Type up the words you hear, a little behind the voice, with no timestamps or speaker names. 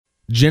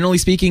Generally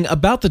Speaking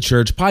About the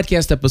Church,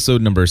 podcast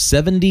episode number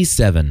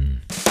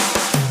 77.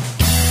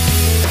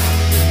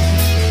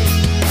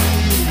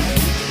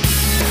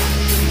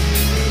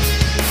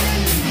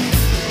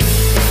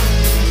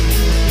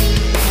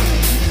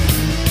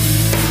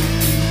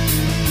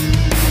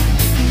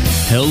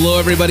 Hello,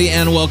 everybody,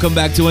 and welcome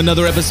back to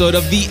another episode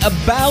of the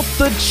About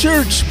the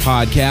Church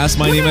podcast.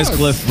 My name is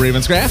Cliff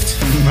Ravenscraft.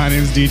 My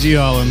name is DG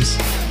Hollins.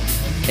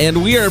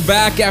 And we are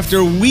back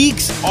after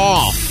weeks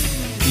off.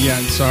 Yeah,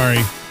 I'm sorry.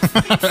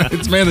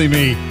 It's mainly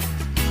me.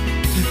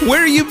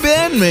 Where you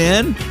been,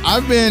 man?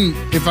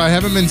 If I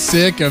haven't been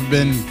sick, I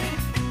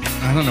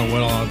don't know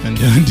what all I've been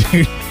doing,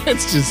 dude.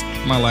 It's just,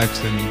 my life's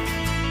been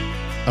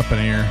up in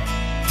the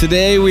air.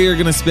 Today we are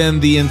going to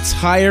spend the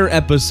entire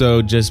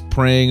episode just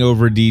praying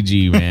over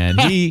DG, man.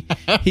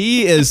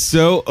 He is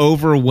so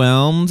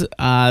overwhelmed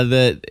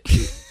that,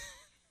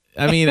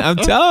 I mean, I'm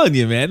telling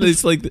you, man,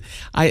 it's like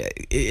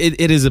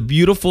it is a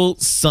beautiful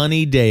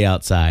sunny day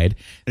outside.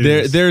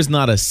 There's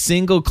not a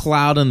single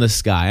cloud in the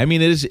sky. I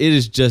mean, it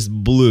is just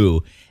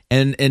blue.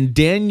 And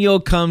Daniel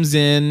comes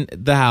in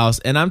the house,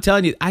 and I'm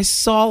telling you, I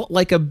saw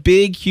like a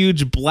big,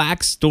 huge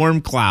black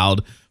storm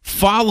cloud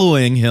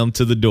following him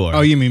to the door.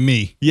 Oh, you mean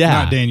me? Yeah.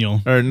 Not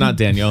Daniel. Or not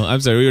Daniel.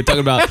 I'm sorry. We were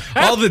talking about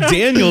all the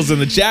Daniels in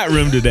the chat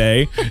room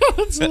today.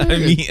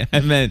 I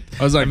meant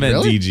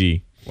really?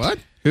 DG. What?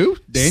 Who?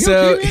 Daniel?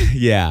 So,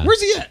 yeah. Where's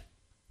he at?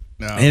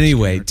 No,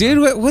 anyway,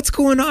 dude, what's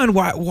going on?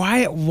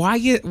 Why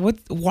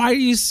are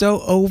you so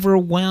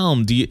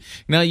overwhelmed? You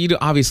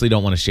obviously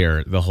don't want to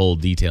share the whole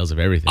details of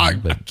everything. I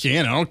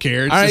can't. I don't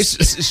care. All right,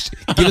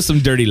 give us some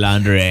dirty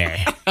laundry.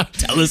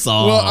 Tell us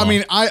all. Well, I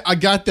mean, I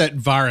got that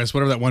virus,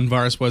 whatever that one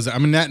virus was. I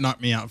mean, that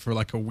knocked me out for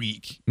like a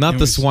week. Not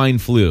the swine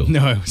flu.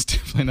 No, it was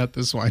definitely not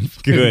the swine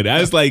flu. Good.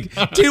 I was like,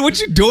 dude, what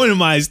you doing in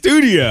my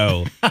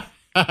studio?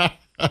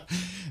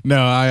 No,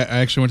 I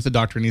actually went to the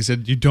doctor and he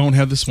said, you don't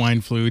have the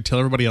swine flu. Tell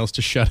everybody else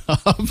to shut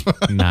up.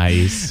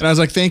 Nice. And I was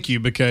like, thank you,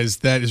 because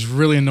that is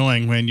really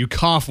annoying when you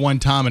cough one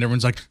time and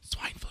everyone's like,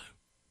 swine flu.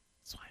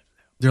 Swine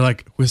flu. They're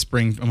like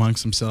whispering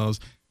amongst themselves.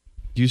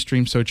 You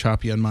stream so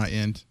choppy on my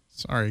end.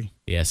 Sorry.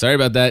 Yeah, sorry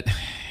about that.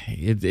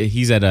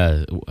 He's at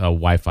a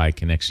Wi-Fi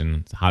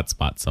connection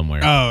hotspot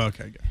somewhere. Oh,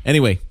 okay. Good.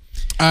 Anyway.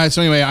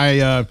 So anyway,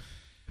 I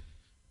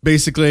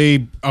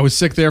was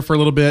sick there for a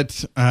little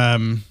bit.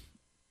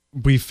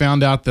 We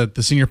found out that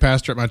the senior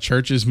pastor at my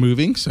church is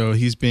moving, so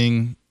he's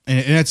being,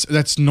 and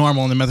that's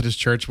normal in the Methodist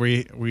church.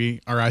 We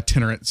are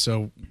itinerant,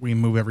 so we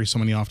move every so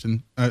many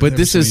often. But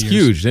this is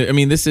huge. I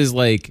mean, this is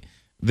like,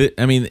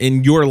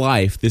 in your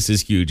life, this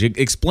is huge.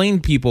 Explain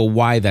people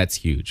why that's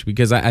huge,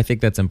 because I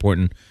think that's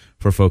important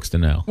for folks to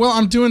know. Well,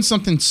 I'm doing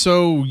something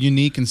so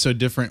unique and so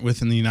different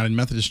within the United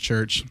Methodist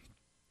Church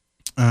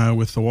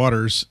with the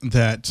Waters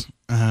that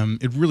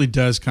it really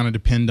does kind of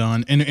depend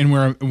on, and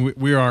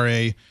we are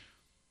a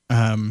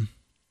how am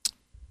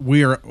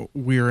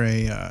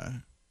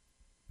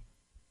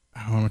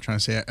I trying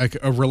to say it?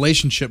 A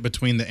relationship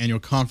between the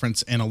annual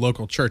conference and a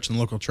local church, and the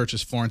local church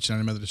is Florence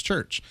United Methodist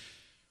Church.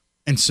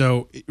 And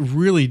so it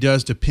really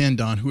does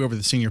depend on whoever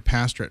the senior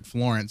pastor at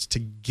Florence to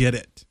get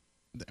it.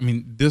 I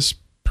mean, this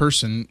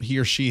person, he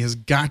or she, has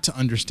got to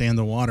understand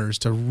the Waters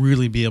to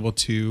really be able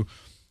to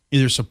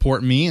either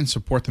support me and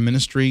support the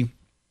ministry,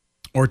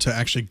 or to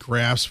actually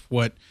grasp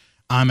what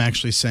I'm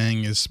actually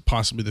saying is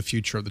possibly the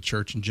future of the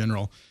church in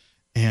general,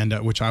 and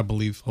which I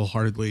believe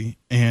wholeheartedly.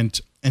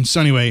 And so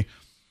anyway,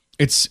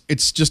 it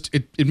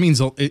means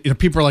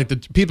people at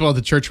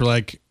the church were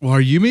like, well,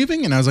 are you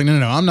moving? And I was like,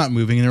 no, I'm not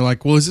moving. And they're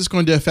like, well, is this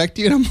going to affect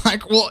you? And I'm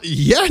like, well,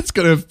 yeah, it's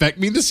going to affect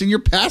me. The senior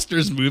pastor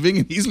is moving,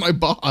 and he's my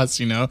boss.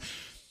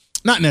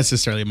 Not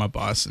necessarily my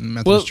boss in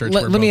Methodist Church.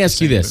 Let me ask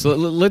you this.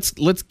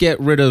 Let's get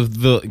rid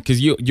of because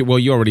you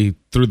already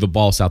threw the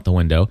balls out the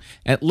window.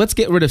 And let's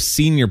get rid of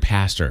senior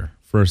pastor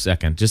for a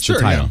second, just the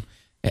title. Yeah.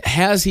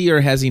 Has he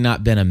or has he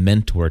not been a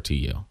mentor to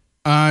you?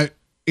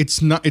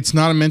 It's not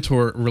a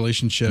mentor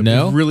relationship.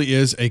 No? It really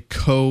is a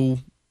co-minister.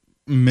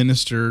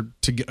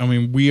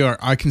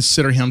 I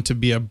consider him to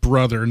be a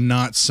brother,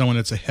 not someone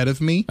that's ahead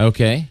of me.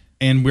 Okay.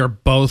 And we're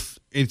both,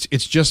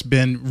 it's just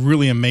been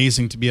really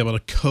amazing to be able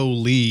to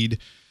co-lead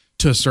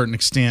to a certain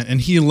extent.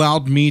 And he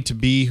allowed me to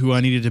be who I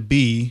needed to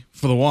be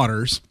for the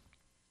Waters.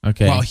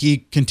 Okay. While he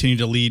continued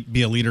to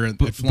be a leader at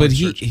Florence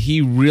Church.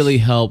 He really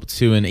helped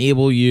to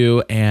enable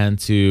you and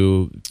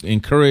to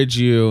encourage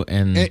you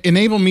and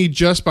enable me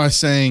just by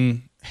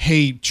saying,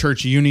 "Hey,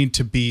 church, you need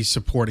to be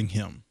supporting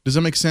him." Does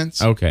that make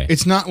sense? Okay.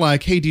 It's not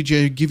like, "Hey,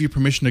 DJ, give you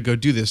permission to go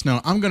do this." No,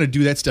 I'm going to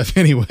do that stuff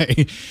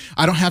anyway.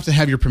 I don't have to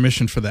have your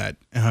permission for that.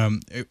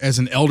 As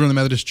an elder in the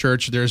Methodist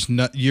Church,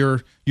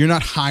 you're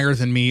not higher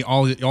than me.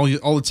 All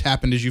that's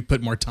happened is you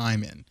put more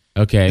time in.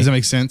 Okay. Does that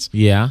make sense?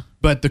 Yeah.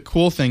 But the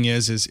cool thing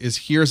is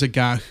here's a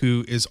guy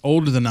who is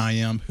older than I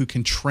am, who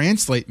can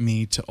translate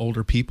me to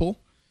older people.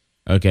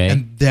 Okay.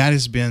 And that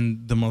has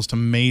been the most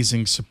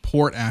amazing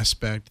support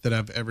aspect that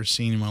I've ever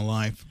seen in my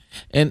life.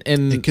 And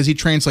because he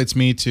translates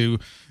me to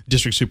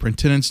district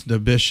superintendents, the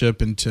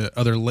bishop, and to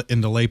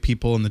into lay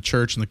people in the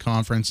church and the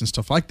conference and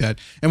stuff like that.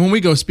 And when we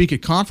go speak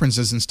at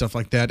conferences and stuff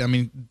like that, I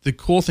mean, the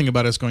cool thing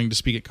about us going to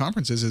speak at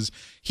conferences is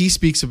he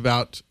speaks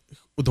about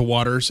the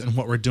waters and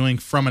what we're doing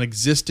from an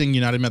existing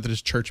United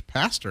Methodist Church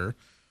pastor,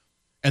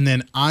 and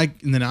then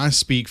I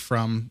speak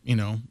from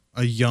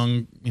a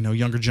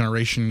younger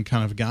generation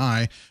kind of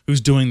guy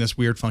who's doing this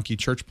weird, funky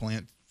church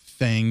plant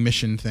thing,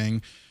 mission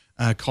thing.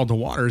 Called the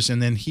waters, and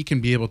then he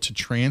can be able to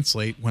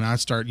translate when I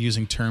start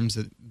using terms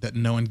that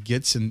no one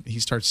gets, and he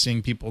starts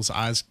seeing people's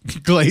eyes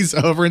glaze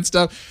over and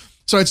stuff.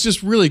 So it's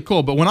just really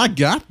cool. But when I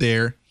got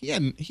there, he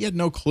had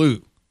no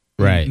clue,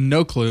 right?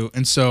 No clue,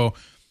 and so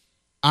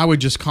I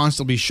would just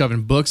constantly be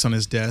shoving books on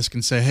his desk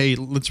and say, "Hey,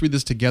 let's read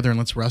this together and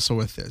let's wrestle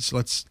with this.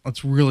 Let's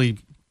really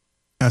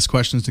ask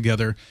questions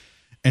together."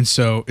 And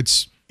so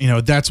it's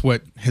that's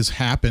what has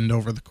happened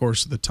over the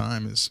course of the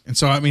time and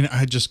so I mean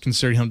I just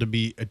consider him to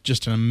be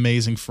just an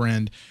amazing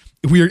friend.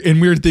 We're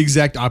the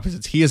exact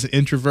opposites. He is an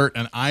introvert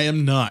and I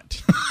am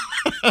not.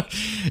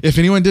 If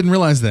anyone didn't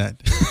realize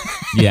that,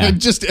 yeah,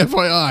 just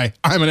FYI,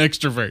 I'm an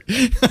extrovert.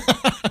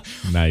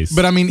 Nice.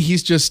 But I mean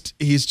he's just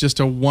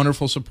a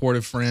wonderful,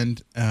 supportive friend,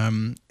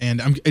 and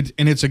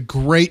it's a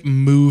great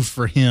move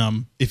for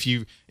him if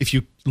you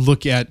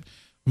look at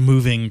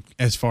moving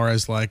as far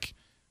as like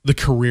the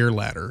career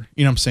ladder.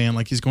 You know what I'm saying?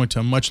 Like he's going to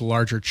a much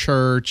larger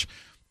church,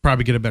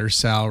 probably get a better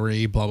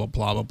salary, blah, blah,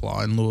 blah, blah,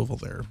 blah, in Louisville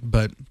there.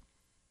 But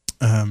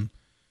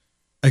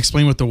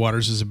explain what the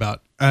waters is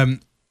about.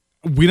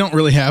 We don't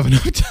really have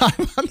enough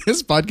time on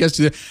this podcast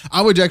today.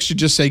 I would actually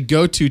just say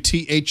go to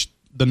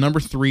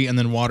TH3 and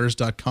then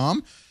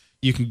waters.com.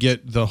 You can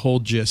get the whole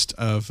gist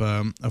of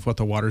what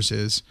the waters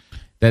is.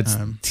 That's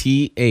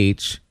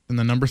TH and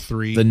the number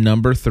 3. The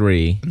number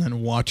 3. And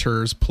then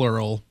waters,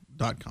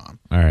 plural.com.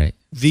 All right.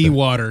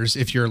 Waters,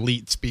 if you're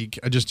elite speak,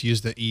 I just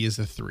use the E as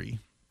a 3.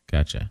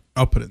 Gotcha.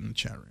 I'll put it in the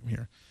chat room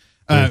here.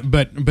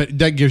 But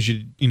that gives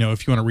you,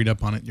 if you want to read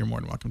up on it, you're more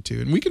than welcome to.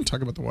 And we can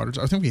talk about the waters.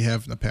 I think we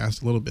have in the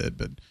past a little bit,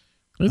 but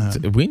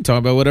we can talk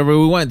about whatever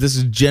we want. This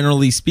is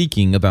generally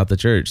speaking about the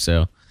church,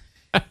 so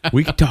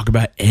we can talk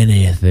about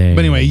anything.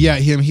 But anyway, yeah,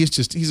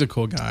 he's a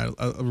cool guy.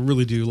 I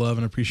really do love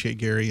and appreciate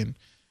Gary,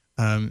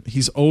 and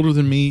he's older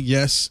than me,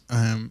 yes,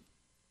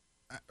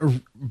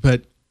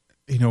 but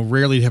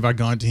rarely have I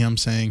gone to him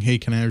saying, "Hey,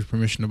 can I have your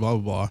permission to blah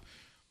blah blah."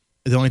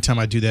 The only time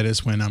I do that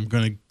is when I'm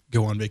going to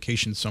go on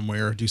vacation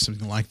somewhere or do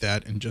something like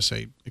that, and just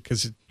say,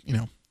 because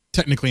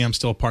technically I'm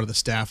still a part of the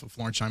staff of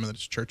Florence United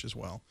Methodist Church as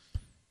well.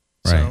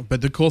 Right. So, but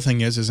the cool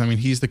thing is I mean,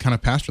 he's the kind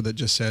of pastor that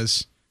just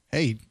says,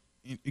 "Hey,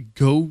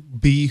 go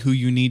be who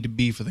you need to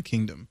be for the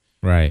kingdom."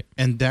 Right.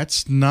 And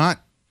that's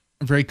not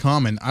very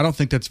common. I don't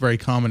think that's very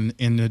common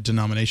in the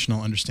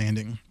denominational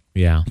understanding.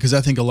 Yeah. Because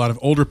I think a lot of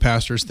older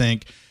pastors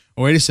think,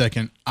 oh, wait a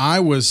second, I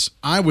was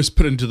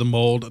put into the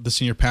mold of the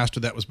senior pastor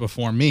that was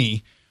before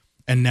me,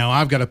 and now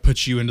I've got to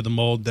put you into the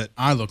mold that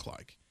I look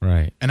like.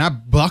 Right. And I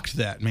bucked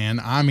that, man.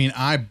 I mean,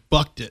 I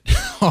bucked it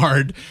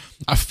hard.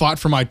 I fought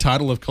for my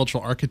title of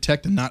cultural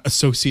architect and not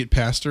associate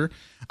pastor.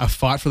 I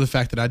fought for the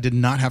fact that I did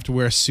not have to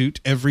wear a suit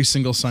every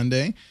single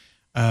Sunday.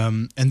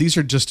 And these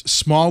are just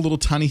small little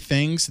tiny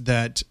things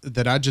that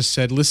I just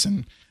said,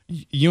 listen,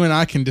 you and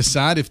I can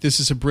decide if this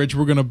is a bridge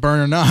we're going to burn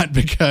or not,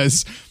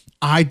 because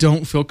I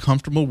don't feel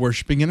comfortable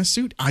worshiping in a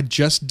suit. I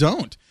just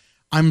don't.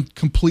 I'm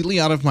completely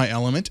out of my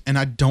element, and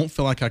I don't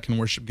feel like I can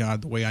worship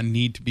God the way I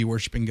need to be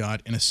worshiping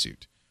God in a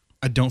suit.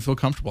 I don't feel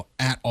comfortable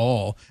at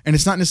all. And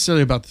it's not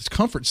necessarily about this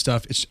comfort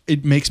stuff.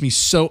 It makes me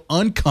so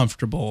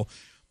uncomfortable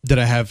that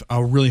I have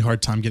a really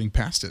hard time getting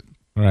past it.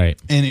 Right.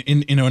 And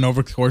and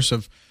over the course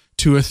of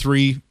 2 or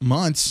 3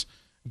 months,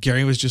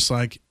 Gary was just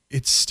like,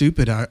 it's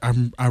stupid.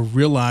 I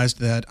realized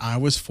that I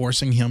was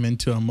forcing him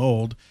into a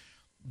mold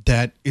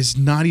that is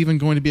not even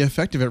going to be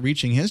effective at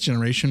reaching his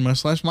generation,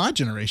 much less my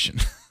generation.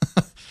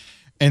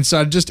 And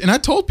so I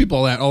told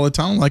people that all the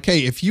time. I'm like,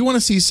 hey, if you want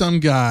to see some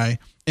guy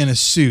in a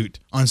suit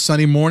on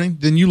Sunday morning,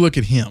 then you look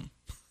at him.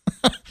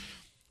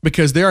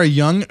 Because there are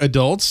young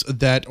adults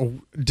that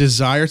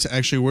desire to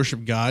actually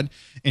worship God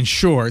in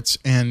shorts,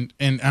 and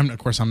of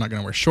course I'm not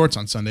going to wear shorts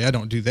on Sunday. I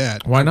don't do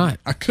that. Why not?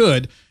 I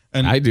could,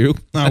 and I do.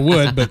 I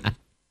would, but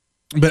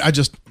I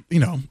just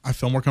I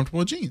feel more comfortable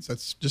with jeans.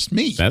 That's just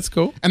me. That's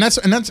cool. And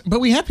that's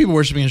but we have people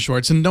worshiping in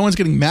shorts, and no one's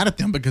getting mad at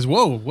them because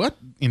whoa, what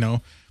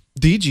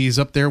DG is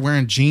up there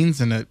wearing jeans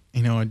and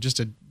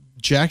just a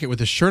jacket with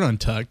his shirt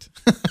untucked.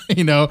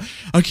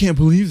 I can't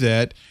believe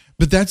that.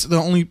 But that's the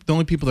only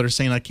people that are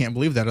saying I can't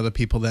believe that are the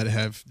people that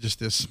have just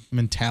this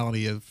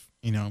mentality of,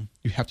 you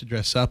have to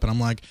dress up. And I'm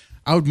like,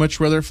 I would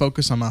much rather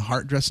focus on my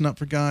heart dressing up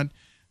for God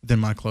than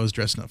my clothes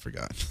dressing up for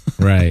God.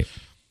 Right.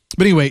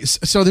 But anyway,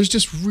 so there's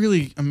just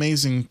really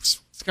amazing,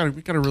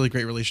 we've got a really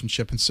great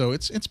relationship. And so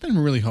it's been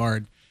really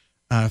hard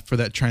for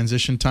that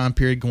transition time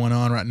period going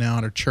on right now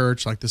at our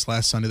church. Like this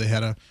last Sunday, they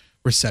had a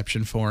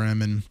reception for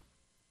him.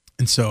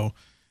 And so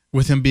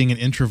with him being an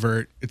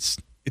introvert,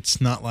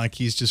 it's not like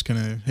he's just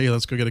gonna, hey,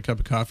 let's go get a cup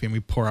of coffee and we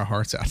pour our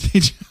hearts out to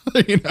each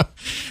other,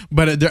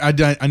 But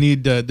I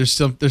need there's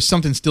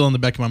something still in the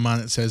back of my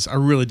mind that says I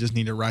really just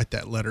need to write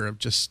that letter of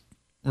just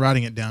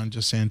writing it down,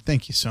 just saying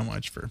thank you so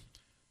much for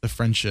the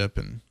friendship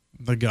and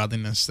the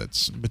godliness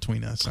that's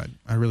between us.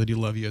 I really do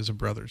love you as a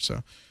brother.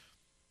 So,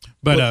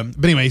 but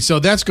anyway, so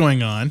that's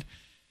going on.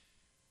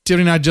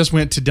 Tiffany and I just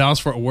went to Dallas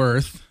Fort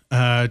Worth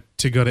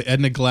to go to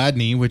Edna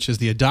Gladney, which is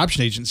the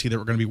adoption agency that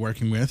we're going to be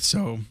working with.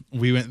 So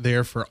we went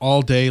there for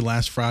all day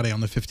last Friday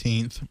on the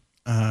 15th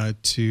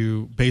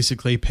to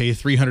basically pay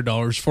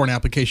 $300 for an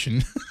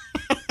application.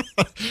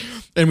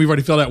 And we've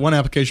already filled out one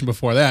application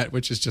before that,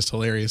 which is just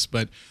hilarious.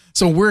 But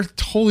so we're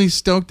totally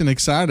stoked and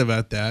excited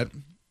about that.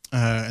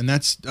 And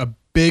that's a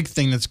big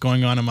thing that's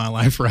going on in my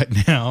life right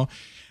now.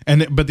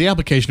 But the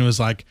application was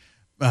like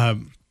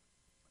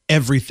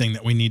everything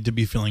that we need to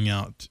be filling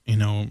out,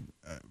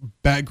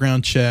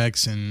 background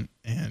checks and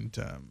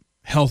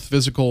health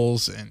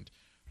physicals,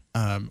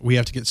 and we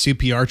have to get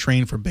CPR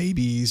trained for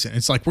babies. And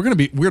it's like,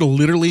 we're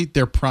literally,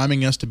 they're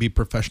priming us to be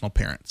professional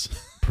parents.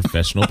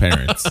 Professional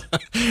parents.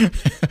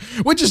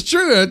 Which is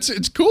true.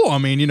 It's cool. I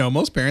mean,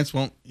 most parents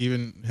won't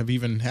have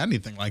had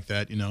anything like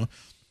that,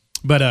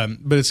 but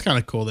it's kind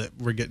of cool that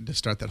we're getting to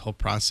start that whole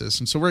process.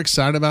 And so we're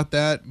excited about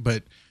that,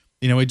 but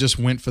we just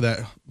went for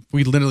that.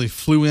 We literally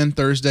flew in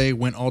Thursday,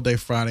 went all day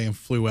Friday, and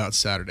flew out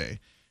Saturday.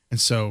 And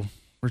so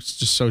we're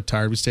just so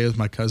tired. We stayed with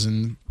my cousin.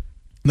 And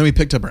then we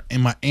picked up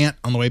my aunt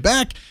on the way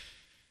back.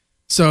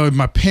 So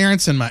my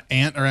parents and my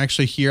aunt are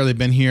actually here. They've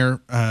been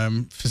here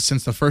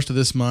since the first of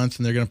this month,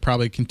 and they're going to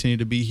probably continue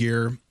to be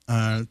here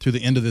through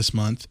the end of this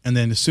month. And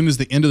then as soon as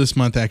the end of this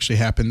month actually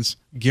happens,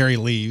 Gary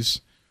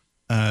leaves.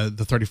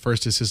 The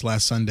 31st is his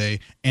last Sunday.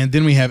 And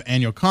then we have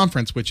annual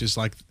conference, which is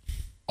like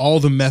all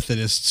the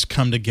Methodists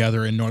come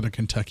together in Northern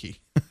Kentucky.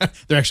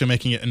 They're actually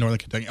making it in Northern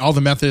Kentucky. All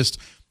the Methodists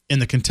in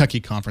the Kentucky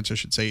conference, I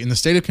should say. In the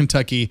state of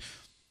Kentucky,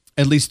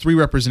 at least 3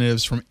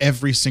 representatives from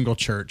every single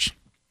church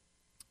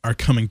are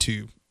coming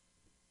to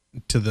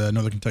the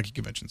Northern Kentucky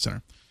Convention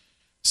Center.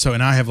 So,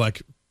 and I have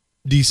like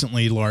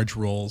decently large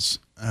roles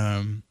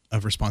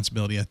of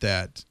responsibility at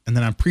that. And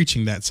then I'm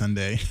preaching that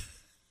Sunday.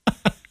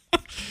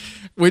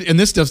 And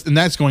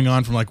that's going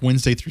on from like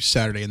Wednesday through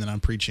Saturday. And then I'm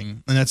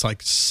preaching, and that's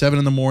like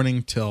 7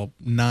 a.m. till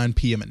 9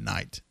 p.m. at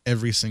night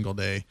every single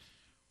day.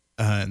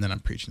 And then I'm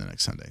preaching the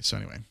next Sunday. So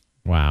anyway,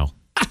 wow.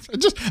 I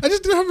just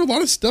have a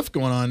lot of stuff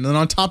going on. And then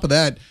on top of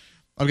that,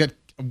 I've got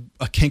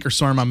a canker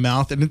sore in my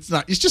mouth, and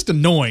it's just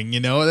annoying,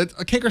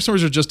 Canker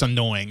sores are just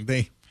annoying.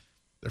 They're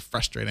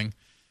frustrating. And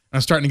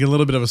I'm starting to get a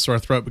little bit of a sore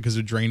throat because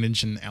of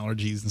drainage and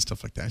allergies and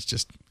stuff like that. It's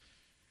just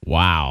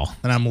wow.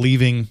 And I'm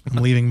leaving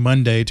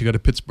Monday to go to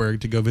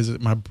Pittsburgh to go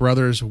visit my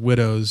brother's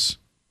widow's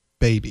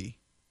baby.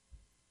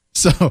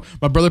 So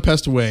my brother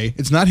passed away.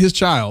 It's not his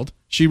child.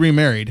 She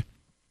remarried.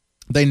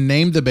 They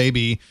named the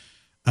baby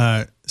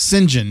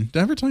St. John. Did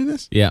I ever tell you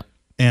this? Yeah.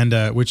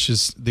 And which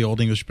is the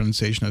Old English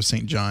pronunciation of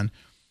St. John.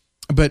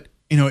 But,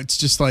 it's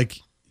just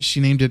like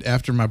she named it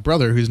after my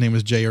brother, whose name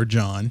was Jay or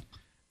John.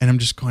 And I'm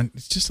just going,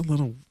 it's just a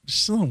little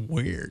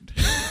weird.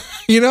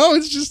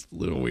 It's just a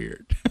little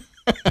weird.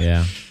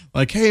 Yeah.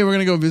 Like, hey, we're going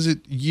to go visit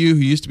you,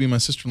 who used to be my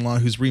sister-in-law,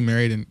 who's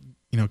remarried and,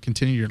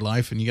 continue your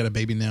life. And you got a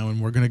baby now.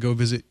 And we're going to go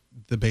visit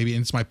the baby.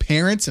 And it's my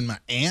parents and my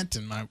aunt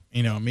and my,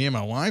 me and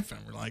my wife. And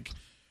we're like,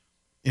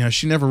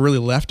 she never really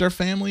left our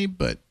family,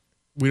 but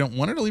we don't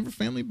want her to leave her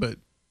family. But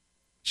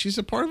she's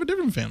a part of a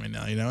different family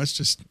now. It's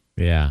just.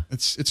 Yeah.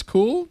 It's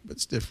cool, but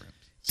it's different.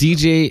 So.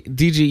 DJ,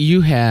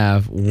 you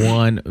have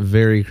one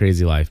very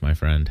crazy life, my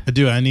friend. I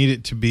do. I need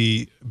it to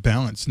be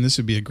balanced, and this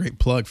would be a great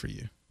plug for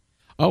you.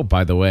 Oh,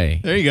 by the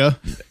way. There you go.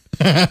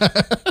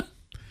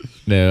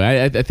 No,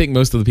 I think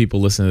most of the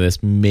people listening to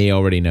this may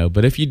already know,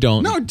 but if you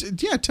don't. No,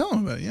 tell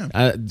them about it,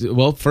 yeah.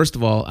 Well, first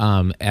of all,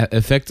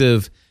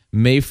 effective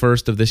May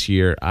 1st of this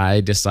year,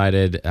 I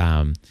decided,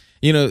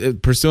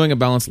 pursuing a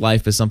balanced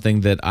life is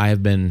something that I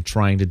have been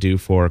trying to do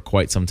for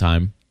quite some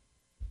time.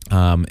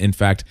 In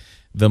fact,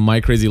 the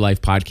My Crazy Life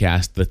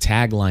podcast, the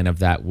tagline of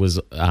that was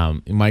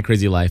My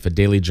Crazy Life, a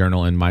daily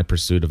journal in my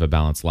pursuit of a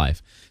balanced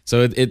life.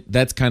 So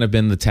that's kind of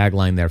been the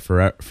tagline there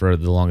for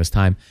the longest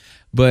time.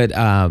 But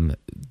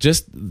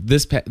just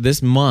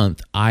this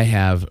month, I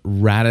have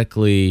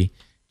radically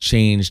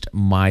changed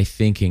my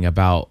thinking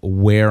about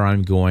where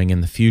I'm going in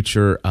the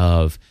future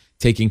of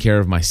taking care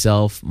of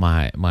myself,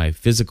 my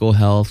physical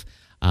health,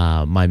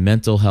 my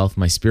mental health,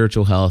 my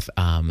spiritual health,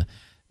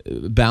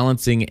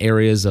 balancing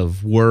areas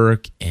of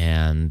work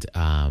and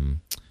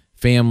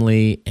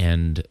family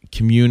and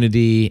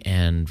community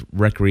and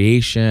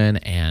recreation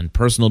and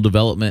personal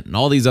development and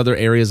all these other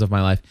areas of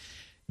my life.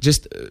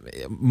 Just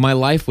my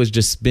life was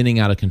just spinning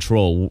out of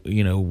control.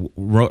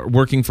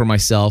 Working for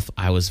myself,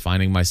 I was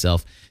finding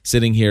myself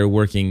sitting here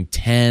working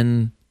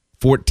 10,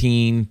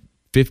 14,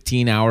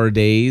 15-hour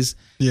days.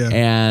 Yeah.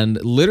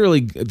 And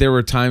literally there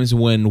were times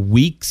when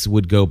weeks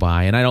would go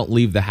by and I don't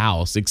leave the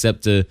house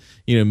except to,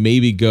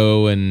 maybe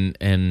go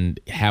and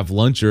have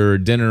lunch or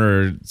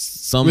dinner or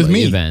some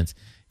event.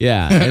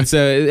 Yeah. And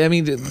so, I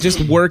mean, just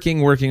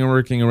working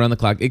around the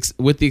clock,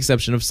 with the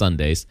exception of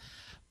Sundays.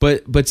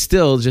 but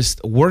still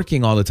just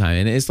working all the time.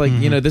 And it's like,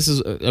 this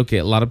is okay.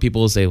 A lot of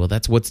people will say, well,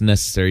 that's what's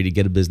necessary to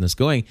get a business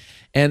going.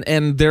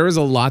 And there is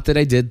a lot that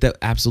I did that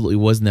absolutely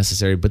was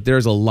necessary, but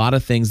there's a lot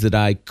of things that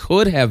I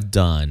could have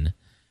done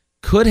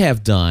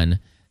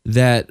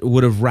that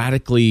would have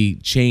radically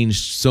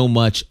changed so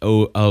much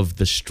of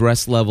the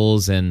stress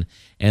levels and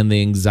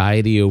the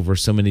anxiety over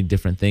so many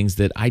different things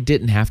that I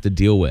didn't have to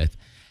deal with.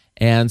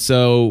 And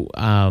so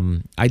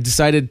I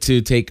decided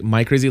to take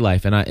My Crazy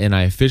Life, and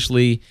I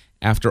officially,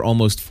 after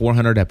almost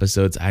 400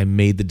 episodes, I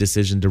made the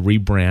decision to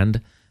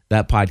rebrand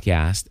that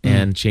podcast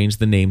and change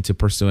the name to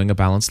Pursuing a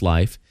Balanced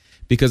Life,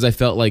 because I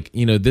felt like,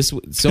 this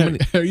so many.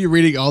 Are you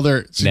reading all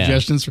their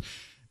suggestions?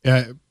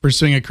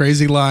 Pursuing a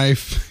crazy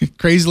life,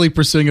 crazily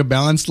pursuing a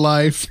balanced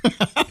life.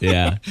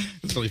 Yeah.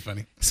 It's really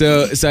funny.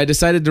 So I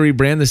decided to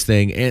rebrand this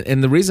thing.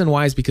 And the reason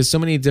why is because so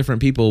many different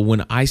people,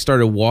 when I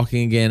started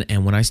walking again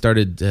and when I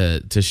started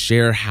to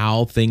share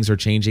how things are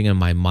changing in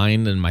my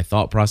mind and my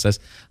thought process,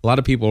 a lot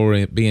of people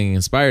were being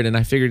inspired. And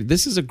I figured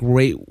this is a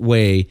great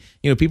way.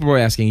 People were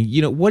asking,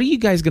 what are you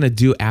guys going to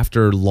do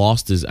after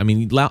Lost is? I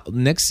mean,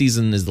 next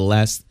season is the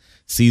last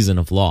season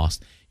of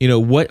Lost.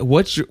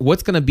 What's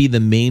going to be the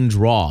main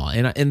draw?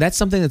 And that's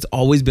something that's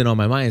always been on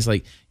my mind. It's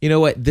like,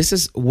 what? This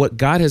is what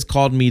God has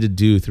called me to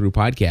do through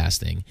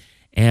podcasting.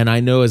 And I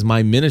know as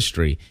my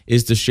ministry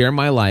is to share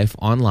my life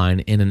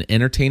online in an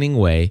entertaining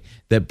way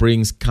that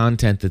brings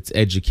content that's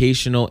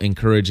educational,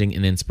 encouraging,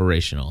 and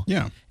inspirational.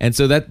 Yeah. And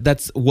so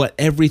that's what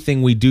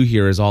everything we do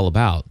here is all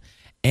about.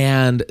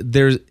 And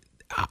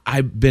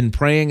I've been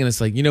praying, and it's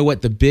like,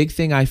 what? The big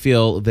thing I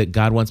feel that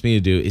God wants me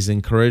to do is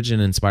encourage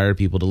and inspire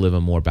people to live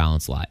a more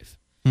balanced life.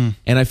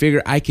 And I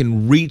figure I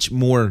can reach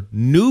more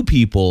new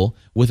people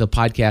with a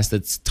podcast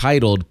that's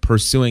titled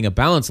Pursuing a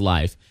Balanced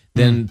Life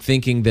than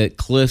thinking that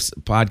Cliff's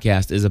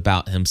podcast is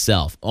about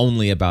himself,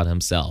 only about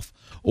himself.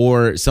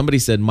 Or somebody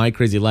said My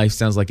Crazy Life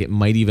sounds like it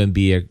might even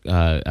be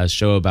a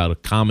show about a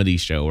comedy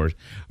show, or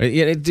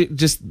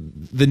just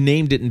the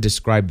name didn't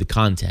describe the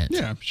content.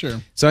 Yeah,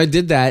 sure. So I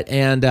did that,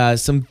 and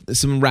some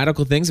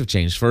radical things have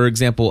changed. For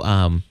example,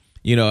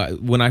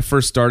 when I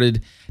first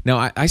started.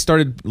 Now, I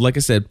started, like I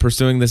said,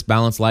 pursuing this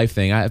balanced life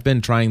thing. I've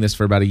been trying this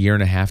for about 1.5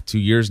 years, 2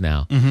 years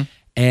now.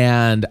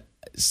 And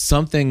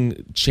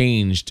something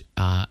changed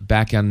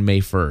back on May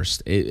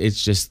 1st.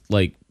 It's just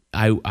like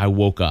I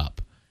woke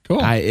up.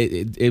 Cool.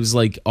 It was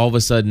like all of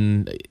a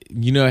sudden,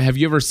 have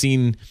you ever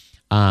seen,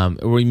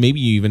 or maybe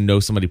you even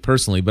know somebody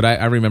personally, but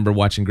I remember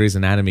watching Grey's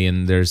Anatomy,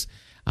 and there's,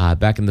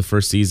 back in the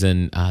first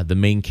season, the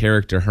main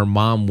character, her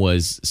mom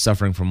was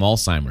suffering from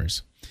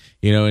Alzheimer's.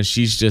 And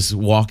she's just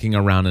walking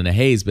around in a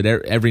haze. But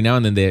every now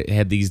and then they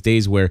had these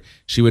days where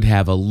she would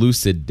have a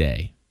lucid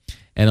day.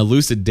 And a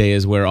lucid day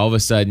is where all of a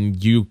sudden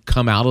you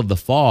come out of the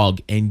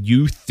fog and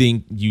you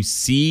think you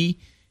see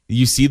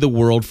the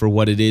world for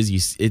what it is.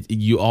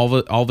 You all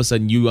of a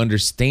sudden you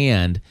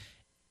understand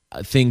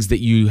things that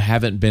you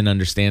haven't been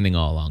understanding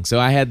all along. So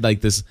I had like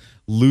this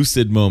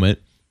lucid moment,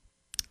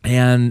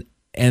 and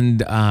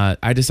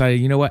I decided,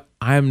 you know what?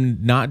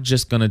 I'm not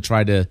just going to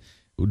try to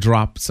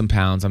drop some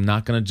pounds. I'm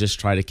not going to just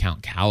try to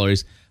count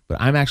calories, but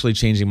I'm actually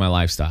changing my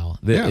lifestyle.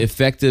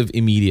 Effective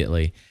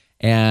immediately.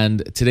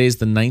 And today's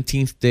the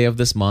 19th day of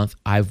this month.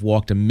 I've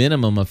walked a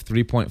minimum of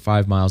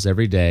 3.5 miles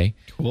every day.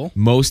 Cool.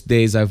 Most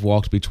days I've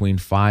walked between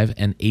 5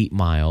 and 8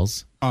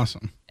 miles.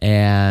 Awesome.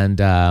 And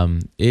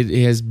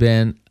it has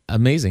been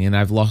amazing. And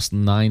I've lost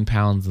 9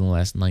 pounds in the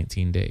last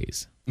 19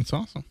 days. That's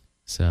awesome.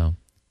 So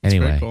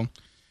anyway. That's very cool.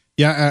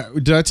 Yeah,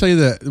 did I tell you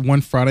that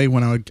one Friday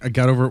when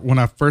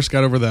I first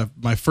got over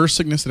my first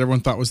sickness that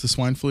everyone thought was the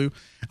swine flu,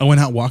 I went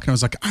out walking. I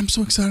was like, I'm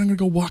so excited, I'm going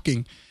to go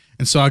walking.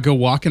 And so I go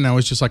walking, and I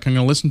was just like, I'm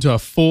going to listen to a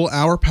full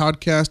hour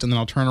podcast, and then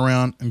I'll turn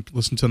around and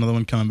listen to another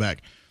one coming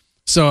back.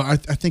 So I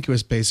think it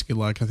was basically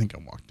like, I think I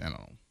walked, I don't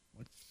know,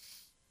 like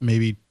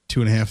maybe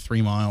 2.5,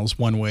 3 miles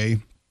one way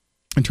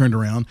and turned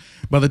around.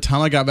 By the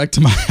time I got back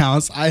to my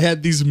house, I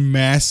had these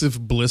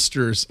massive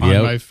blisters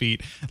on my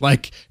feet.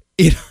 Like,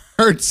 it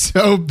hurt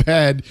so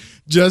bad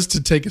just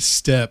to take a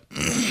step.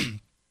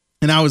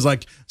 And I was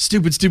like,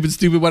 stupid.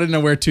 Why didn't I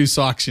wear 2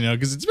 socks,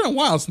 because it's been a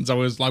while since I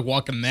was like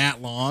walking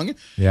that long.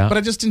 Yeah. But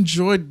I just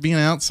enjoyed being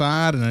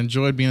outside, and I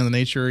enjoyed being in the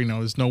nature.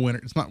 There's no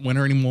winter. It's not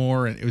winter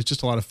anymore. And it was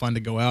just a lot of fun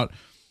to go out.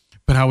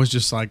 But I was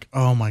just like,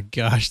 oh my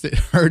gosh, that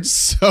hurts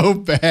so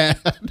bad.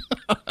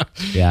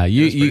 Yeah.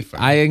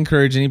 I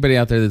encourage anybody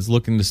out there that's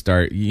looking to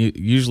start, you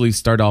usually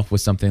start off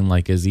with something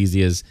like as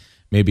easy as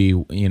maybe,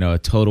 a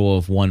total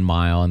of 1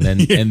 mile, and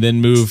then and then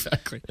move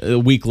a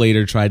week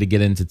later, try to get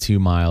into 2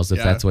 miles if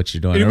that's what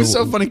you're doing. It was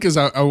so funny because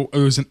it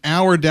was an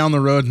hour down the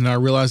road, and I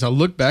realized, I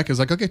looked back, I was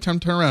like, okay, time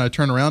to turn around. I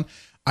turned around.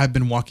 I've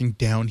been walking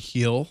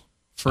downhill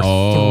for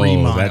 3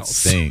 miles. That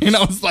stinks. And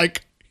I was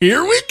like,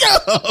 here we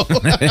go.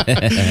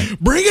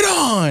 Bring it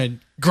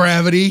on,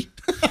 gravity.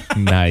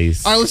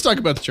 Nice. All right, let's talk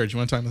about the church. You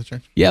want to talk about the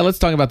church? Yeah, let's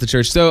talk about the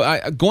church. So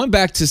going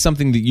back to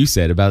something that you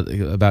said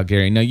about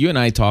Gary. Now, you and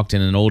I talked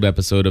in an old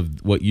episode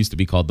of what used to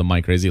be called the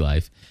My Crazy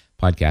Life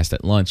podcast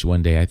at lunch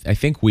one day. I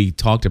think we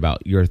talked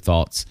about your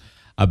thoughts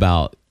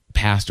about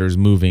pastors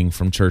moving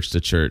from church to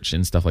church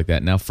and stuff like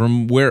that. Now,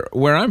 from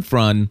where I'm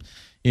from,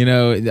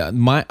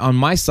 on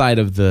my side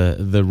of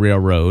the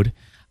railroad,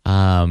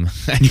 I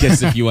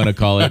guess if you want to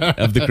call it,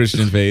 of the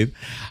Christian faith,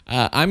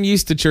 I'm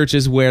used to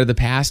churches where the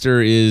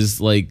pastor is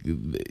like,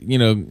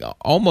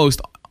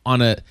 almost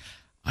on a.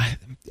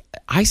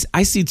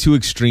 I see two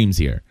extremes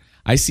here.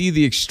 I see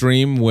the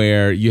extreme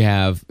where you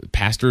have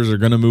pastors are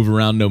going to move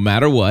around no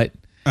matter what.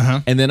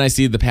 And then I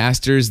see the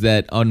pastors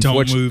that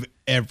don't move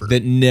ever,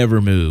 that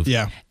never move.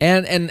 Yeah.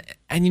 And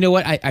you know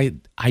what?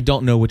 I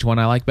don't know which one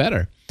I like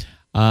better.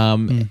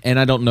 And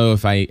I don't know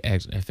if I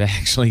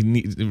actually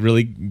need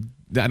really.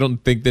 I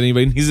don't think that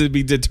anybody needs to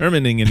be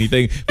determining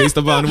anything based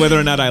upon whether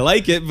or not I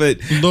like it. But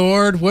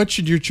Lord, what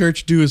should your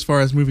church do as far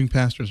as moving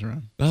pastors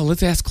around? Well,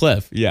 let's ask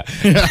Cliff. Yeah.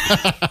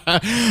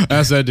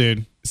 That's that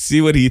dude. See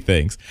what he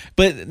thinks.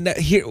 But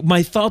here,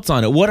 my thoughts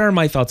on it. What are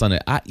my thoughts on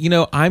it?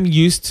 I'm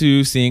used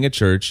to seeing a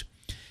church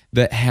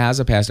that has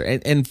a pastor.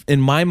 And in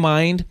my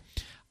mind,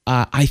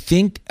 I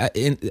think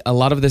a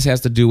lot of this has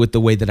to do with the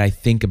way that I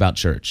think about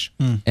church.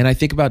 And I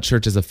think about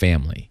church as a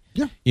family.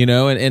 Yeah.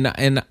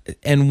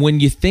 And when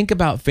you think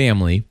about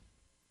family,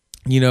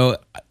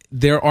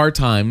 there are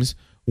times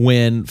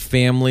when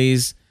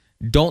families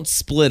don't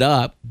split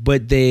up,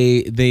 but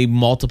they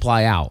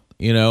multiply out.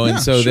 And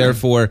so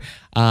therefore,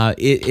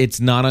 it's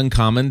not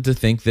uncommon to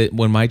think that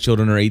when my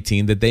children are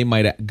 18, that they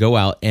might go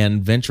out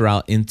and venture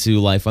out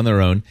into life on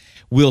their own.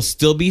 We'll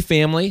still be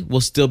family,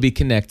 we'll still be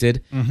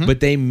connected,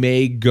 but they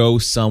may go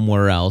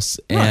somewhere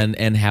else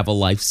and have a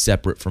life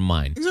separate from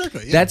mine.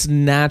 Exactly. Yeah. That's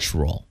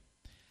natural.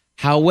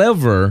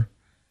 However,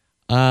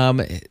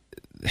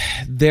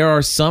 there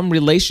are some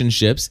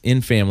relationships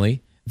in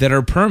family that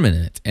are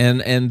permanent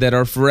and that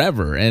are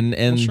forever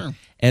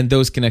and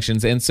those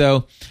connections. And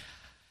so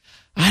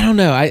I don't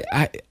know.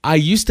 I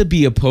used to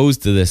be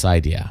opposed to this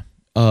idea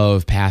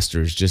of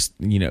pastors. Just,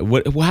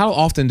 how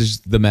often does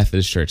the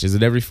Methodist Church? Is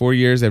it every 4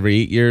 years, every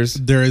 8 years?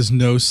 There is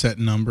no set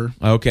number.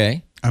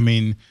 Okay. I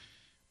mean,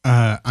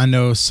 I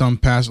know some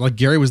pastors, like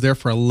Gary was there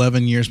for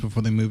 11 years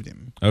before they moved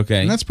him.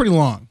 Okay. And that's pretty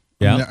long.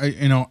 Yeah. I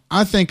mean,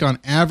 I think on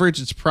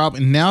average, it's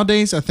probably,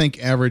 nowadays, I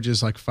think average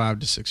is like 5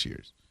 to 6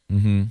 years.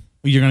 Mm-hmm.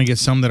 You're going to get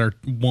some that are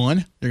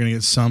 1. You're going to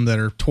get some that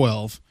are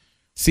 12.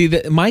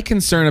 See, my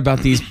concern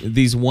about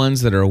these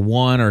ones that are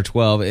 1 or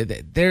 12, 1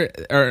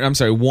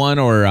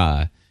 or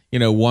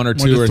 1 or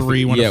 2 or or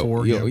 3, 1 yeah,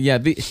 or 4.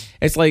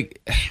 It's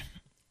like,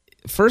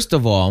 first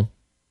of all,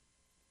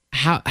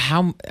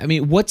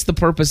 what's the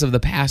purpose of the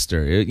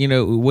pastor?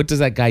 What does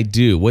that guy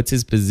do? What's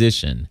his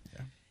position?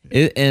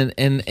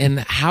 And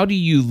how do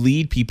you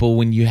lead people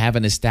when you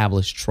haven't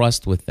established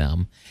trust with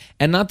them?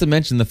 And not to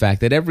mention the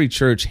fact that every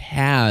church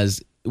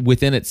has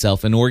within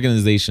itself an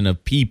organization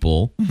of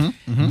people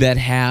that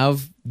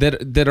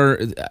are,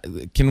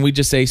 can we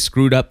just say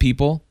screwed up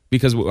people?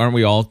 Because aren't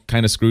we all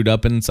kind of screwed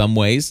up in some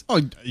ways?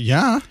 Oh,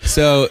 yeah.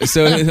 So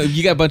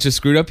you got a bunch of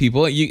screwed up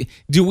people.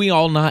 Do we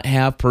all not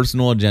have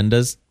personal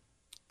agendas?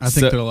 I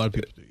think that a lot of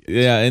people do.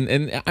 Yeah,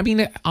 and I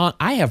mean,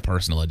 I have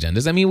personal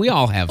agendas. I mean, we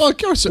all have. Well, of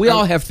course, we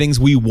all have things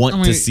we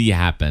want to see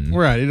happen.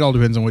 Right. It all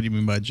depends on what you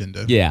mean by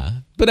agenda. Yeah,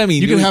 but I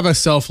mean, you can have a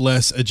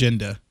selfless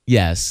agenda.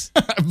 Yes,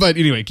 but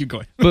anyway, keep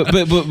going.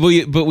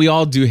 but we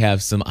all do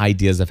have some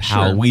ideas of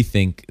how we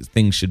think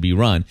things should be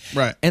run.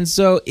 Right. And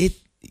so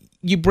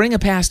you bring a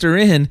pastor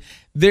in,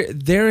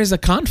 there is a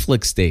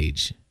conflict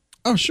stage.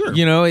 Oh, sure.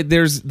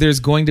 There's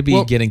going to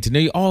be getting to know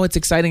you. Oh, it's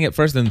exciting at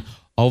first, and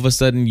all of a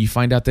sudden you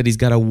find out that he's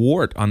got a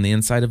wart on the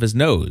inside of his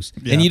nose,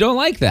 and you don't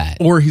like that.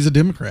 Or he's a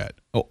Democrat.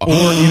 Or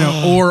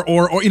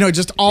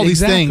just all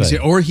these things.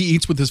 Or he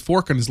eats with his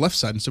fork on his left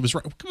side instead of his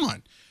right. Come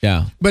on.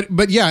 Yeah.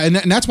 But yeah, and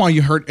that's why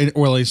you heard,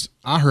 or at least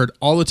I heard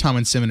all the time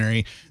in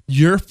seminary,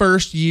 your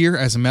first year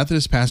as a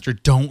Methodist pastor,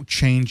 don't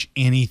change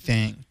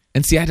anything.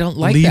 And see, I don't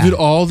like that. Leave it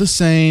all the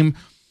same.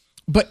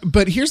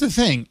 But here's the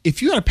thing.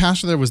 If you had a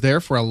pastor that was there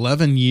for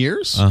 11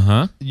 years,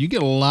 you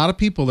get a lot of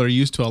people that are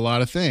used to a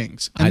lot of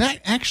things. And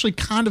that actually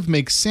kind of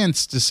makes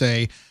sense to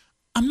say,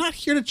 I'm not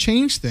here to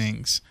change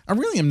things. I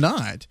really am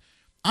not.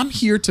 I'm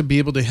here to be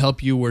able to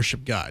help you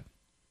worship God.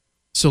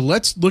 So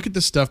let's look at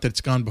the stuff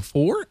that's gone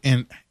before.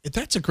 And if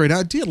that's a great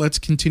idea, let's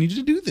continue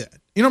to do that.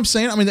 You know what I'm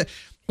saying? I mean,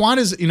 why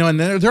does, and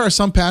there are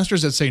some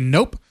pastors that say,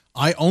 nope,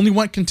 I only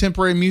want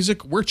contemporary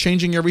music. We're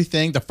changing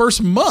everything the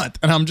first month,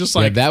 and I'm just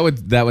like, that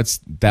would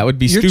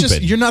be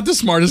stupid. You're not the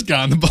smartest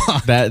guy on the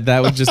block.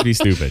 That would just be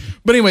stupid.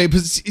 But anyway,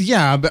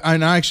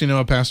 and I actually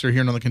know a pastor here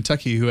in Northern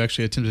Kentucky who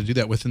actually attempted to do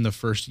that within the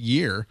first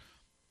year,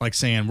 like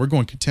saying we're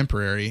going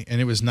contemporary, and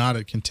it was not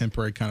a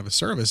contemporary kind of a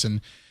service, and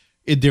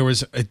there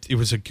was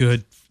a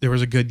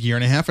good year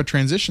and a half of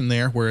transition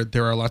there where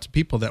there are lots of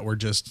people that were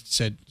just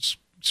said,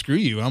 screw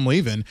you, I'm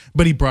leaving.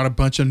 But he brought a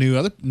bunch of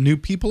new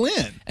people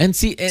in. And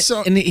see,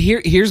 and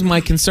here's my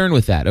concern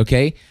with that,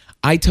 okay?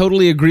 I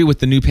totally agree with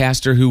the new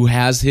pastor who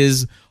has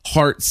his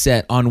heart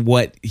set on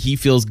what he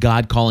feels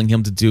God calling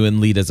him to do and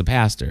lead as a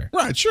pastor.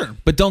 Right, sure.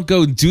 But don't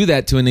go do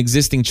that to an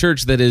existing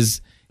church that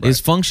is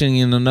functioning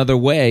in another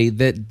way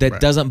that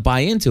doesn't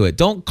buy into it.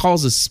 Don't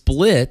cause a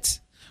split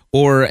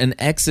or an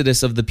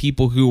exodus of the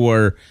people who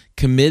are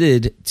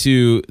committed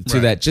to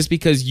that. Just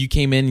because you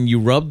came in and you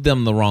rubbed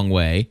them the wrong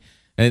way,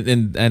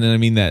 and I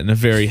mean that in a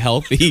very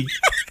healthy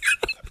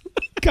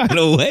kind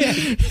of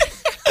way.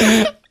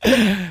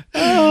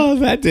 Oh,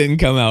 that didn't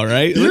come out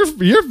right.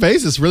 Your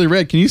face is really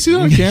red. Can you see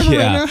that on camera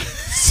right now?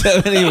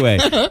 So anyway.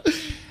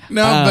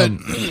 No,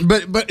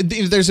 but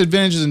there's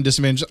advantages and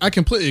disadvantages. I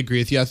completely agree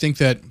with you. I think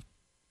that,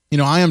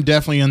 I am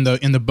definitely in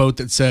the boat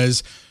that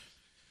says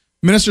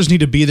ministers need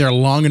to be there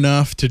long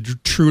enough to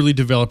truly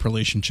develop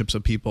relationships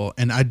with people.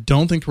 And I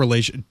don't think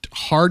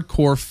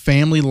hardcore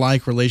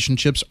family-like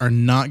relationships are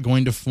not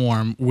going to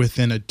form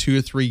within a 2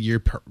 or 3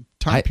 year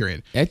time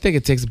period. I think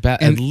it takes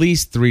about at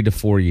least 3 to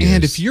 4 years.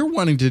 And if you're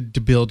wanting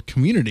to build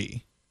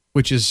community,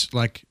 which is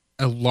like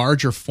a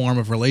larger form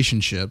of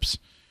relationships,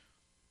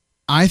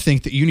 I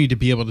think that you need to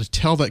be able to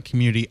tell that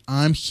community,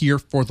 I'm here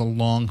for the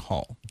long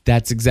haul.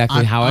 That's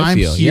exactly how I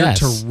feel. I'm here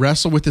to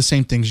wrestle with the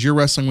same things you're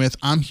wrestling with.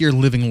 I'm here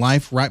living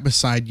life right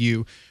beside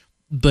you.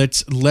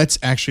 Let's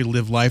actually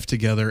live life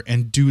together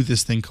and do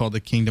this thing called the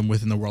kingdom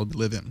within the world we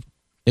live in.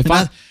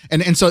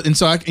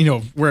 So I,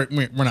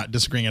 we're not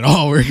disagreeing at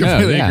all. We're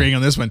completely agreeing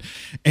on this one.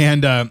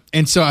 And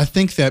so I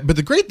think that, but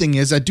the great thing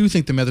is I do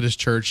think the Methodist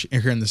Church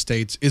here in the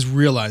States is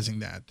realizing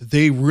that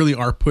they really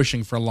are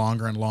pushing for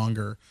longer and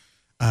longer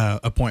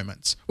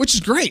appointments, which is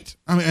great.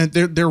 I mean,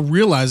 they're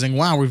realizing,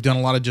 wow, we've done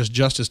a lot of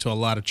justice to a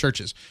lot of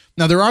churches.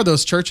 Now, there are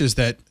those churches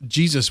that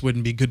Jesus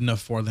wouldn't be good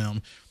enough for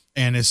them.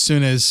 And as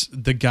soon as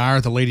the guy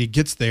or the lady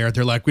gets there,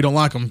 they're like, we don't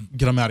like them,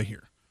 get them out of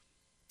here.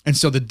 And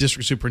so the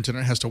district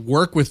superintendent has to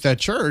work with that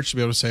church to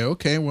be able to say,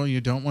 okay, well,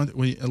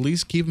 we at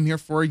least keep them here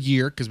for a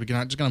year because we're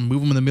not just going to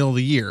move them in the middle of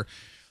the year.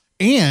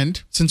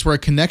 And since we're a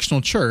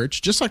connectional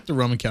church, just like the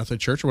Roman Catholic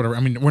Church or whatever, I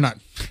mean, we're not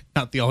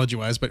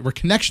theology-wise, but we're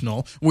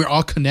connectional. We're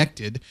all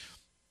connected.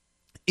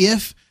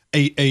 If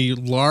a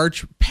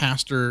large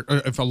pastor, or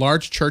if a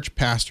large church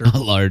pastor,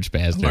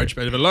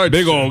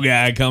 big old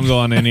guy comes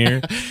on in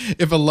here,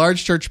 if a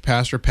large church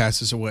pastor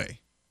passes away,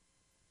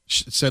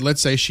 so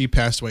let's say she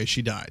passed away,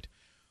 she died.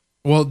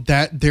 Well,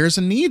 there's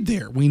a need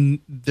there.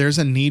 There's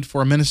a need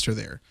for a minister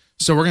there.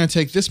 So we're going to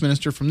take this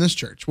minister from this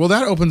church. Well,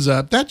 that opens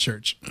up that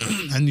church,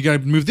 and you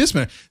got to move this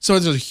minister. So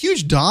there's a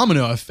huge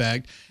domino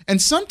effect,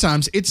 and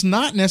sometimes it's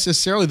not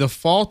necessarily the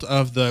fault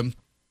of the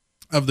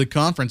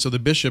conference or the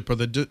bishop or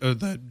the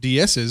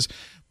DSs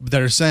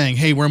that are saying,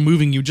 hey, we're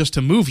moving you just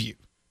to move you.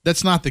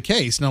 That's not the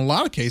case. In a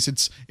lot of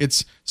cases,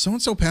 it's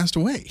so-and-so passed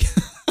away.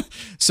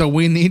 So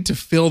we need to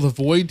fill the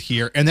void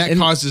here. And that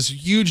causes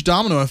huge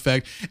domino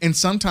effect. And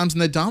sometimes in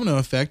the domino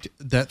effect,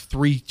 that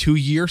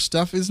 2-year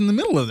stuff is in the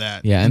middle of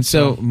that. Yeah. And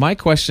so my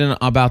question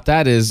about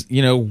that is,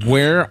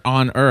 where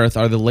on earth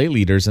are the lay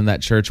leaders in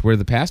that church where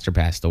the pastor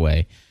passed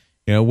away?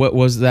 What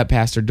was that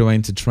pastor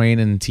doing to train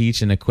and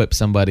teach and equip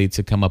somebody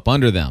to come up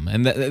under them?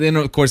 And then,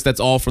 of course, that's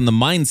all from the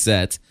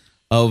mindset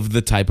of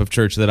the type of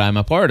church that I'm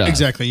a part of.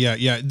 Exactly. Yeah.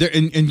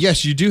 And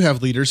yes, you do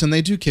have leaders, and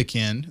they do kick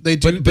in. They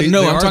do. But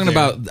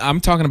I'm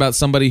talking about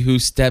somebody who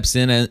steps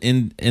in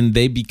and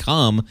they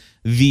become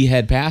the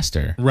head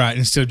pastor. Right.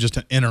 Instead of just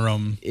an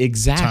interim.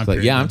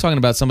 Exactly. Yeah. I'm talking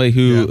about somebody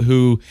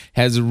who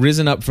has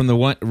risen up from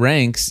the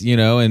ranks,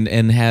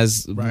 and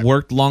has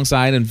worked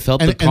alongside and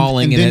felt the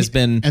calling and has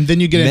been and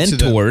then you get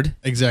mentored.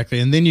 Exactly.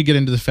 And then you get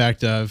into the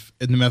fact of,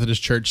 the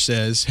Methodist Church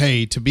says,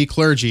 hey, to be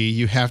clergy,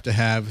 you have to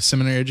have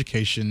seminary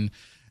education,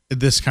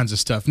 this kinds of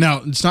stuff.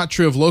 Now, it's not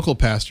true of local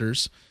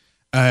pastors.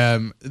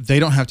 They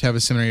don't have to have a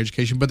seminary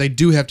education, but they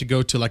do have to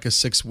go to like a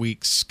 6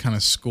 weeks kind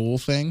of school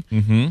thing.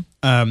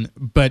 Mm-hmm.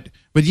 But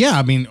yeah,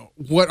 I mean,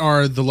 what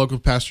are the local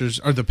pastors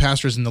or the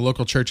pastors in the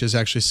local churches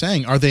actually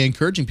saying? Are they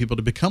encouraging people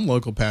to become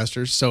local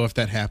pastors? So if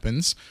that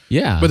happens,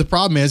 yeah. But the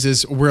problem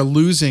is we're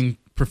losing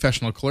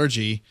professional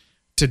clergy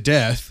to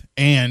death,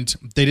 and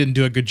they didn't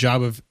do a good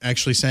job of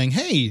actually saying,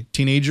 hey,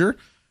 teenager,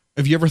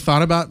 have you ever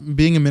thought about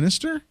being a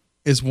minister?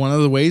 Is one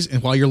of the ways,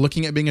 and while you're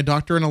looking at being a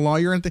doctor and a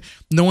lawyer, and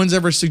no one's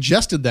ever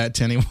suggested that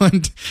to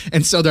anyone,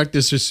 and so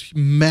there's this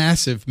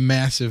massive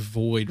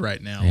void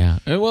right now.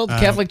 Yeah, well,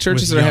 Catholic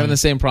churches are having the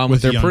same problem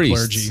with their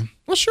priests. Clergy.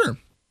 Well, sure,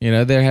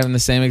 they're having the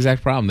same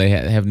exact problem. They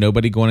have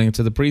nobody going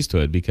into the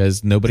priesthood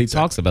because nobody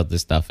talks about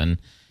this stuff and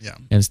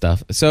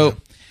stuff. So.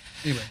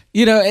 Yeah.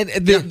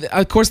 Anyway.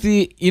 Of course,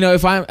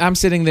 if I'm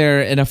sitting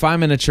there and if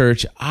I'm in a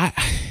church,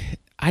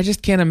 I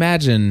just can't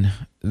imagine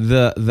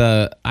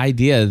the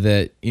idea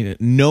that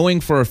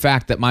knowing for a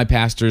fact that my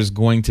pastor is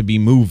going to be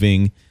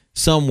moving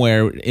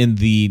somewhere in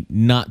the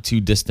not too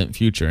distant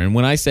future. And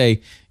when I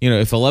say,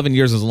 if 11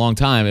 years is a long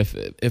time,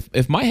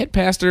 if my head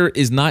pastor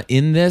is not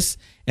in this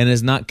and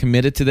is not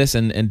committed to this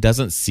and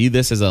doesn't see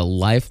this as a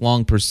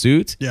lifelong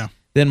pursuit,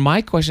 then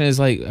my question is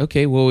like,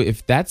 okay, well,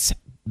 if that's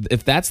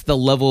the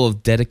level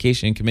of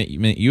dedication and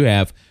commitment you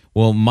have,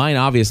 well, mine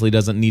obviously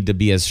doesn't need to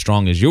be as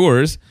strong as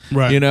yours,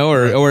 right?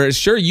 Or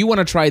sure, you want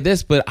to try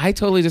this, but I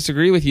totally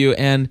disagree with you.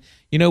 And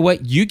you know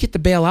what? You get to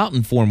bail out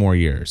in 4 more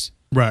years,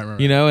 right?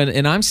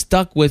 And I'm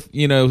stuck with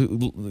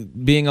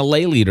being a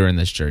lay leader in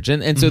this church,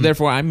 and so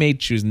therefore I may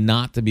choose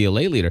not to be a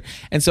lay leader.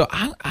 And so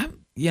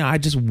I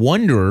just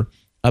wonder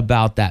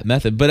about that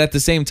method. But at the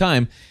same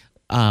time,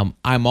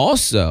 I've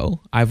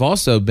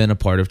also been a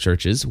part of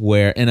churches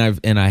where,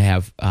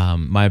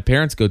 my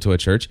parents go to a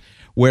church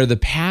where the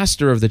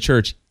pastor of the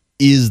church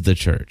is the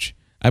church.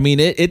 I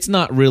mean, it's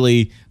not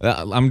really.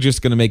 I'm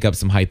just going to make up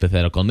some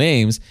hypothetical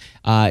names.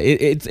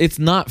 It's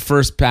not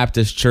First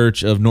Baptist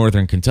Church of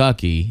Northern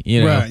Kentucky.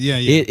 Right, yeah.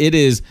 It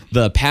is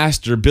the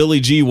Pastor Billy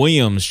G.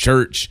 Williams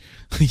Church,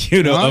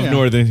 of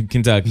Northern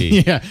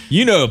Kentucky.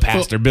 Yeah,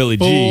 Pastor Billy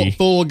G.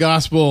 Full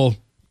gospel.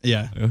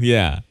 Yeah.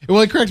 Yeah.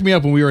 Well, it cracked me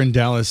up when we were in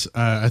Dallas.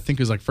 I think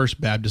it was like First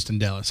Baptist in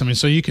Dallas. I mean,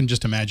 so you can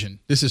just imagine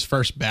this is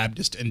First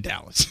Baptist in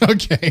Dallas.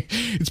 Okay.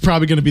 It's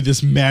probably going to be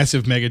this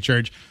massive mega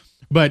church.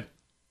 But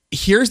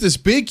here's this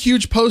big,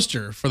 huge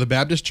poster for the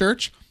Baptist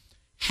church.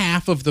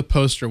 Half of the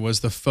poster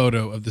was the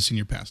photo of the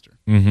senior pastor.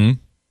 Mm-hmm.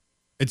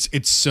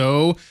 It's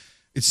so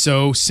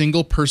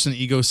single person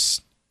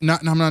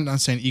I'm not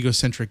saying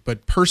egocentric,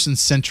 but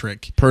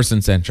person-centric.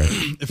 Person-centric.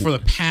 For the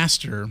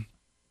pastor.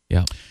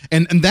 Yeah.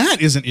 And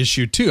that is an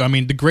issue too. I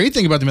mean, the great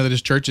thing about the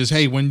Methodist Church is,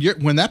 hey, when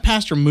that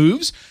pastor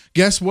moves,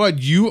 guess what?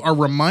 You are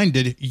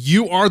reminded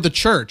you are the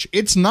church.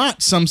 It's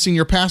not some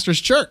senior pastor's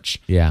church.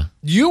 Yeah.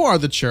 You are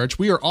the church.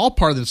 We are all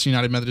part of this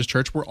United Methodist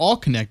Church. We're all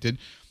connected.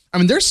 I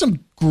mean, there's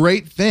some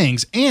great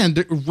things,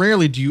 and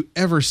rarely do you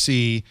ever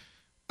see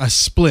a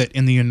split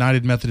in the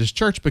United Methodist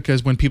Church,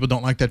 because when people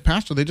don't like that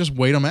pastor, they just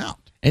wait them out.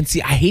 And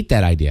see, I hate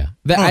that idea.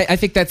 I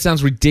think that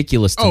sounds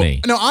ridiculous to me.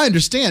 No, I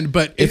understand,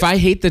 but if I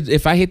hate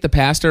the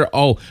pastor,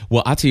 I'll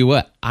tell you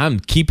what, I'm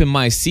keeping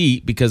my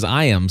seat because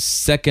I am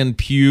second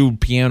pew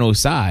piano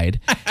side,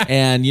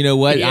 and you know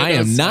what, I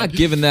am not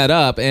giving that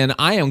up, and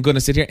I am going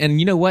to sit here, and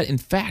you know what, in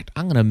fact,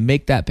 I'm going to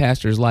make that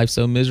pastor's life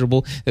so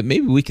miserable that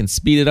maybe we can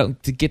speed it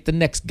up to get the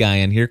next guy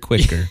in here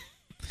quicker.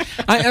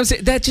 I'm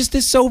saying that just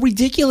is so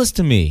ridiculous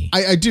to me.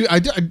 I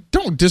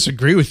don't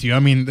disagree with you. I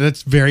mean,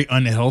 that's very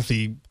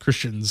unhealthy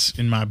Christians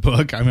in my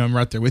book. I mean, I'm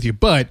right there with you.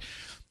 But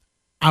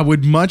I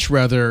would much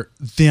rather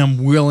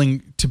them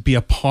willing to be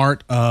a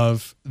part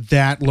of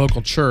that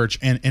local church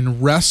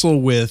and wrestle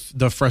with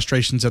the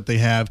frustrations that they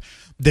have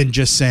than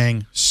just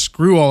saying,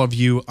 screw all of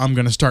you, I'm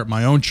going to start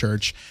my own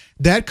church.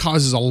 That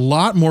causes a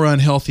lot more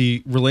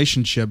unhealthy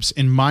relationships,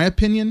 in my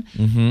opinion,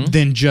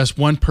 than just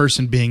one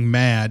person being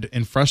mad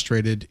and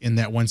frustrated in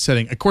that one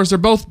setting. Of course,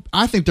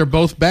 I think they're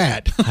both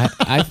bad.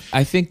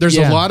 I think there's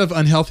a lot of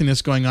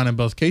unhealthiness going on in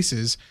both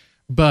cases,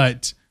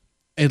 but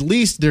at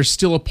least they're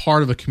still a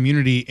part of a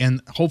community,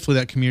 and hopefully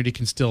that community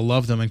can still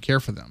love them and care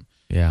for them.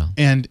 Yeah.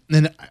 And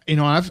then,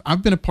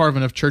 I've been a part of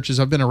enough churches.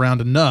 I've been around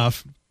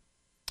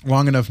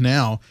long enough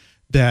now,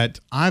 that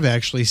I've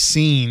actually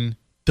seen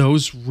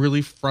those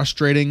really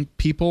frustrating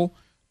people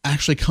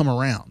actually come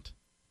around.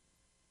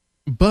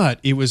 But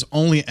it was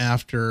only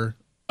after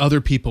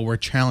other people were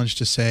challenged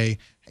to say,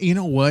 hey, you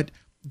know what?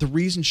 The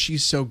reason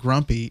she's so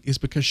grumpy is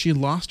because she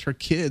lost her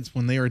kids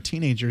when they were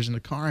teenagers in a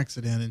car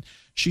accident, and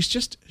she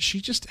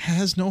just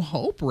has no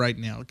hope right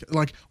now.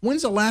 Like,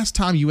 when's the last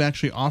time you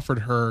actually offered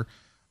her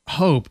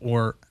hope,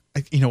 or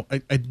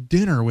a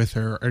dinner with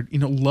her, or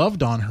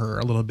loved on her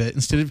a little bit,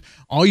 instead of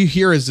all you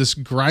hear is this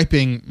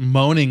griping,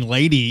 moaning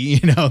lady,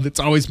 that's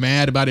always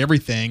mad about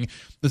everything,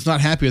 that's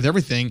not happy with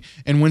everything.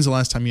 And when's the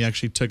last time you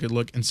actually took a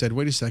look and said,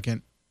 wait a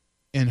second,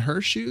 in her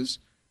shoes,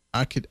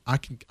 I could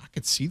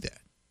see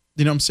that.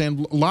 You know what I'm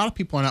saying? A lot of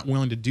people are not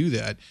willing to do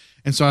that.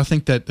 And so I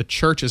think that the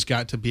church has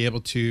got to be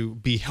able to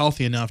be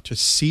healthy enough to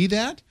see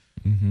that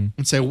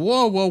and say,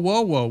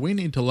 whoa, we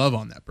need to love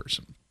on that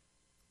person.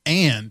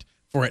 And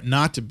for it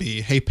not to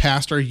be, hey,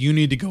 pastor, you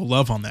need to go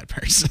love on that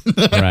person.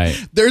 Right.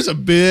 There's a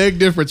big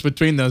difference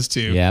between those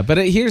two. Yeah, but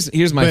here's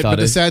my thought. But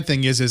the sad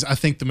thing is I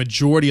think the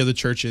majority of the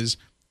churches,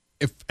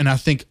 I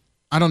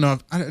don't know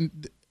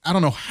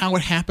how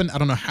it happened. I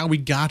don't know how we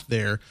got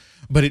there,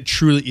 but it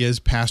truly is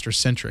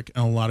pastor-centric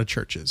in a lot of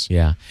churches.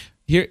 Yeah.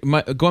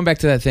 Going back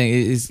to that thing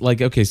is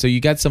like, okay, so you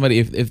got somebody,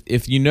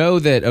 if you know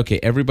that, okay,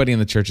 everybody in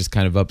the church is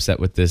kind of upset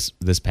with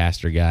this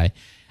pastor guy.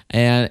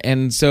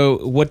 And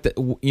so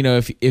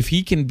if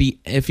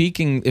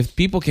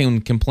people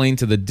can complain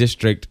to the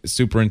district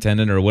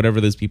superintendent or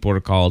whatever those people are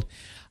called,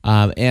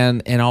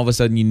 and all of a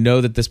sudden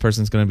that this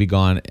person's going to be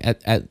gone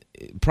at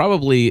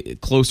probably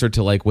closer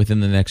to like within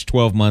the next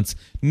 12 months,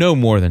 no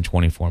more than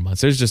 24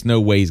 months. There's just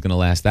no way he's going to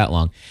last that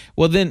long.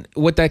 Well, then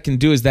what that can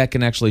do is that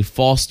can actually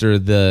foster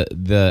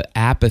the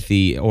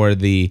apathy or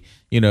the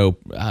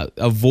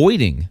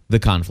avoiding the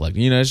conflict.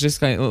 It's just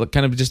kind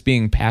of just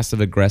being passive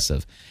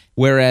aggressive.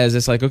 Whereas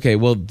it's like, okay,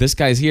 well, this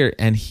guy's here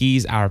and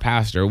he's our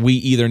pastor. We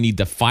either need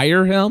to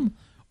fire him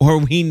or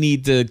we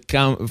need to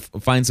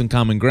find some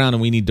common ground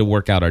and we need to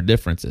work out our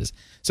differences.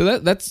 So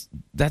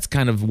that's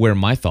kind of where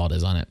my thought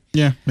is on it.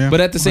 Yeah.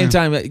 But at the same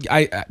time,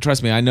 I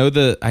trust me, I know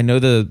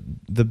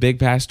the big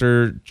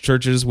pastor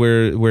churches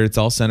where it's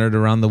all centered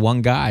around the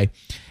one guy,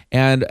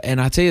 and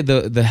I'll tell you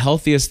the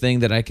healthiest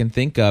thing that I can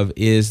think of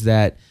is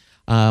that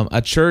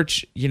a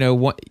church,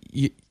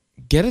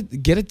 get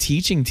a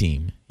teaching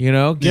team. Get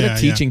a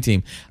teaching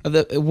team.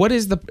 What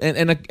is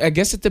and I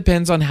guess it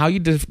depends on how you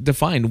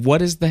define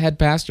what is the head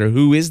pastor,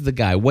 who is the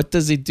guy, what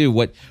does he do,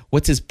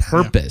 what's his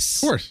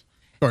purpose. Yeah, of course.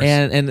 course.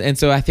 And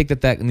so I think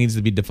that needs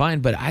to be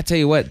defined. But I tell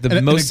you what,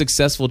 the most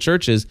successful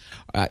churches,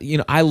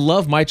 I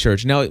love my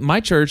church. Now,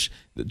 my church,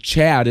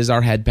 Chad is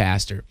our head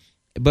pastor,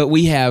 but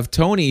we have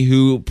Tony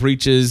who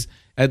preaches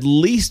at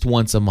least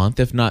once a month,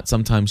 if not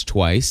sometimes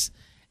twice.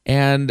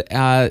 And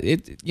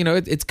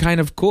it's kind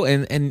of cool.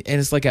 And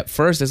it's like, at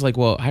first it's like,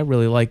 well, I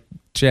really like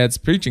Chad's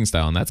preaching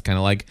style, and that's kind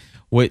of like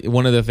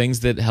one of the things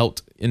that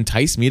helped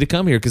entice me to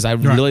come here, because I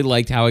really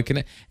liked how it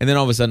connected. And then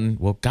all of a sudden,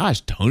 well,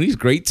 gosh, Tony's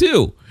great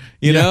too.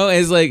 You know,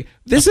 it's like,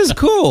 this is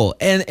cool.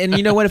 And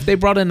you know what? If they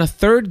brought in a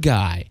third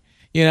guy,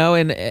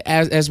 and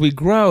as we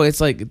grow, it's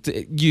like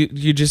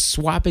you're just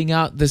swapping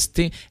out this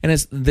thing,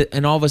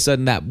 and all of a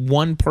sudden that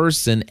one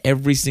person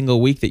every single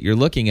week that you're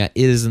looking at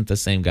isn't the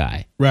same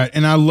guy. Right.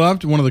 And I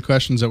loved one of the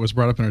questions that was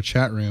brought up in our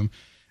chat room.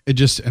 It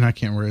just, and I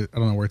don't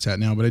know where it's at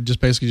now, but it just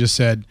basically just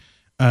said,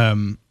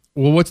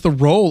 well, what's the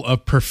role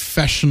of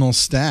professional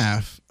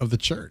staff of the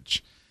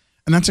church?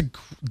 And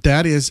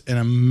that is an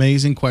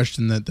amazing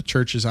question that the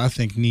churches, I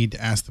think, need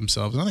to ask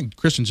themselves. And I think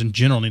Christians in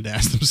general need to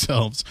ask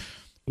themselves,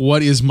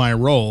 what is my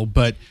role?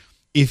 But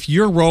if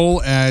your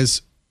role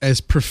as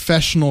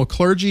professional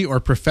clergy or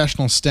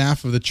professional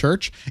staff of the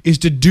church is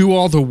to do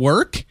all the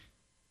work,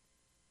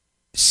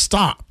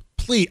 stop.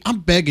 Please,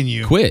 I'm begging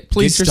you. Quit.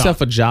 Please get yourself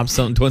a job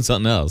doing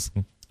something else.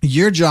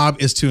 Your job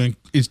is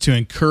to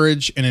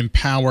encourage and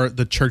empower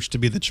the church to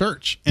be the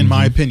church, in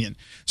my opinion.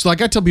 So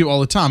like I tell people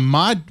all the time,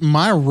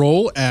 my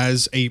role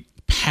as a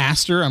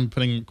pastor, I'm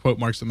putting quote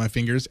marks on my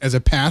fingers, as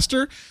a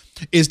pastor,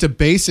 is to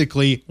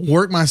basically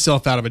work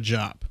myself out of a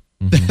job.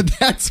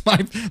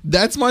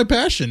 That's my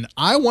passion.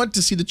 I want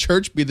to see the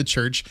church be the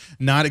church,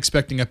 not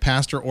expecting a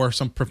pastor or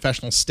some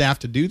professional staff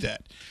to do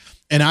that.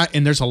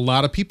 And there's a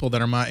lot of people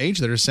that are my age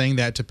that are saying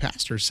that to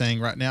pastors,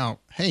 saying right now,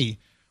 hey,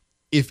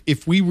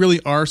 if we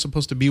really are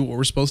supposed to be what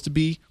we're supposed to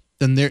be,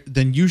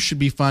 then you should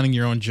be finding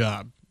your own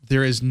job.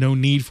 There is no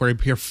need for a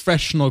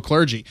professional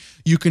clergy.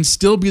 You can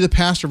still be the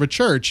pastor of a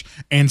church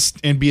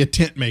and be a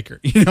tent maker.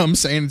 You know what I'm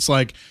saying? It's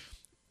like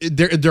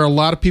there are a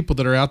lot of people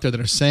that are out there that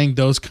are saying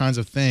those kinds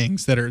of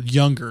things that are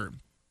younger.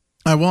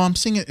 Well, I'm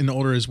seeing it in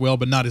older as well,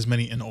 but not as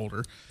many in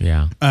older.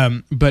 Yeah.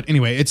 But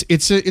anyway,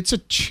 it's a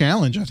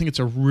challenge. I think it's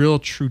a real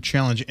true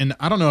challenge. And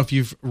I don't know if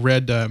you've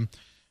read.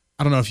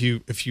 I don't know if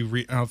you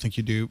read. I don't think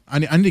you do. I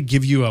need to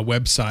give you a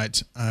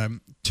website.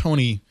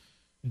 Tony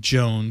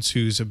Jones,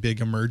 who's a big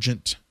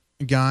emergent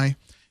guy,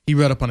 he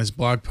wrote up on his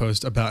blog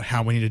post about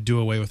how we need to do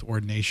away with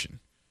ordination.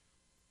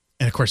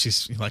 And of course,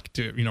 he's like,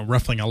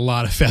 ruffling a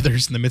lot of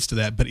feathers in the midst of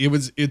that. But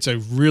it's a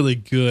really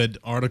good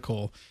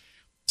article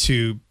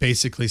to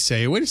basically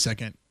say, wait a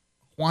second,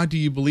 why do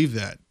you believe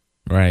that?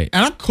 Right.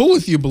 And I'm cool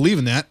with you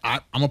believing that.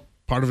 I'm a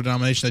part of a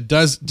denomination that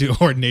does do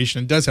ordination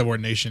and does have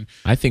ordination.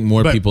 I think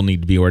more people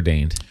need to be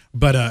ordained.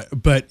 But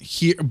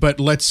he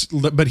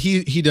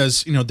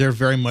does, they're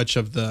very much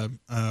of the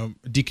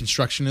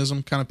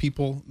deconstructionism kind of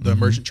people, the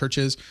emergent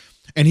churches.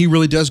 And he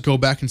really does go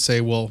back and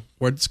say, well,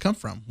 where did this come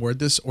from? Where did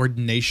this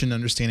ordination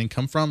understanding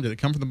come from? Did it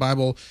come from the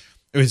Bible?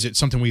 Or is it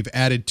something we've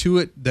added to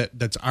it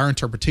that's our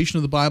interpretation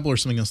of the Bible or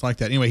something else like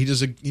that? Anyway, he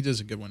does a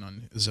good one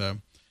on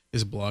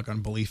his blog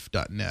on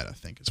belief.net, I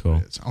think is cool.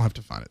 What it is. I'll have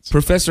to find it.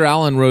 Professor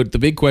Allen wrote, the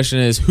big question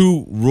is,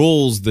 who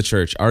rules the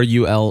church?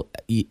 RULES.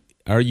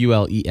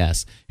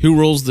 Who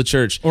rules the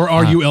church? Or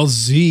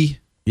RULZ.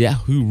 Yeah,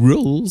 who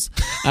rules?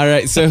 All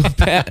right, so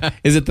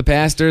is it the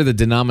pastor, the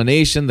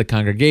denomination, the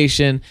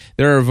congregation?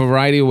 There are a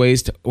variety of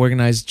ways to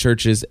organize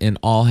churches, and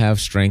all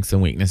have strengths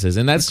and weaknesses,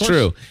 and that's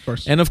true. Of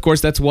course. And of course,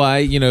 that's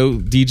why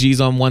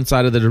DG's on one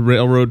side of the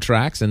railroad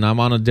tracks, and I'm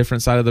on a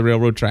different side of the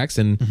railroad tracks,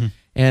 and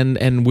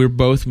and we're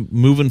both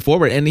moving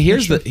forward. And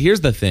here's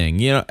the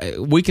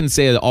thing, we can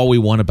say all we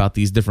want about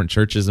these different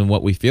churches and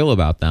what we feel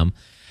about them.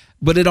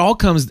 But it all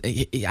comes,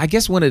 I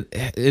guess when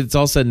it's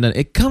all said and done,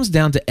 it comes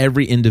down to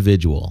every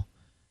individual.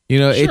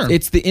 Sure.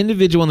 It's the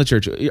individual in the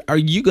church. Are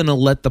you going to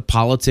let the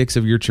politics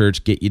of your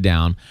church get you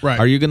down? Right.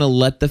 Are you going to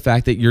let the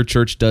fact that your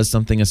church does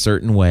something a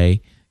certain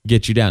way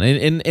get you down?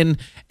 And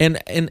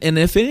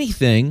if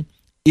anything,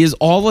 is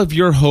all of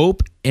your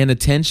hope and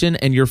attention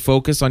and your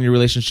focus on your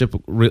relationship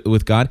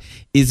with God,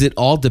 is it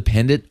all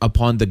dependent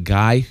upon the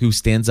guy who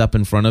stands up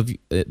in front of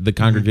the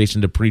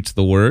congregation to preach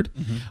the word?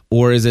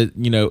 Or is it,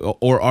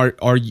 or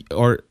are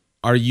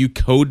you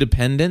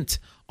codependent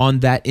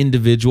on that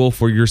individual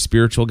for your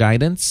spiritual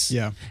guidance?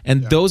 Yeah.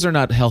 And those are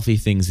not healthy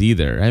things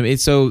either. I mean,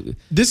 so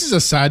this is a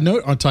side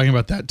note on talking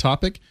about that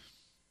topic.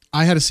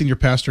 I had a senior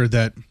pastor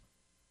that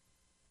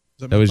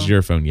was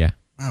your phone, yeah.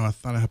 Oh, I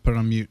thought I had put it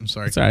on mute. I'm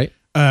sorry. It's all right.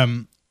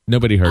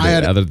 Nobody heard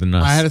it other than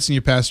us. I had a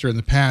senior pastor in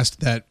the past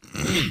that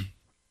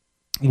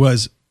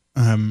was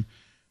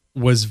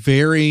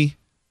very,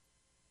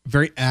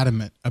 very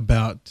adamant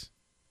about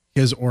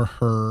his or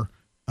her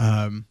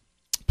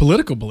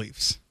political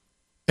beliefs.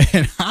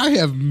 And I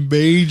have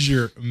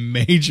major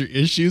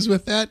issues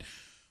with that,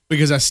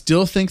 because I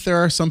still think there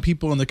are some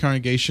people in the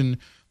congregation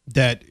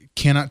that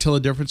cannot tell the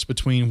difference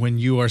between when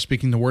you are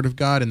speaking the word of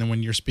God and then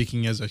when you're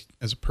speaking as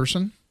a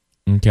person.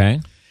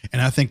 Okay.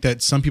 And I think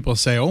that some people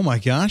say, oh my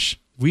gosh,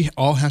 we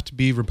all have to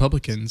be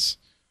Republicans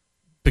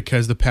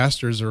because the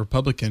pastor is a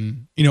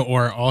Republican,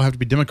 or all have to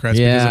be Democrats.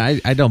 Yeah,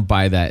 I don't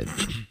buy that.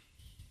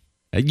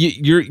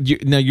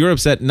 You're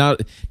upset. No,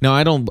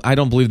 I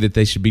don't believe that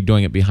they should be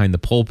doing it behind the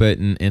pulpit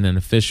in an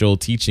official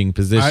teaching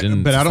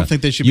position. But I don't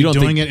think they should be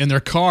doing it in their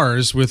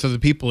cars with other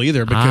people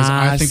either, because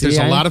I think there's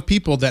a lot of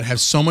people that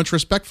have so much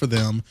respect for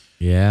them.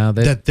 Yeah,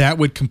 that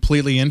would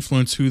completely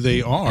influence who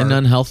they are. An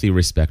unhealthy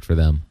respect for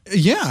them.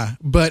 Yeah,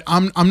 but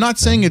I'm not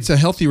saying it's a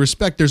healthy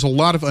respect. There's a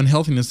lot of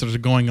unhealthiness that is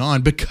going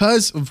on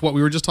because of what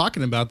we were just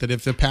talking about, that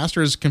if the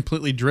pastor is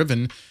completely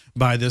driven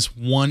by this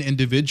one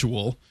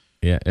individual.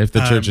 Yeah, if the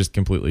church is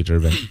completely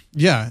driven.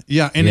 Yeah.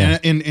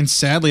 And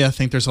sadly, I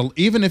think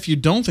even if you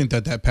don't think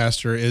that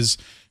pastor is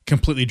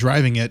completely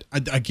driving it,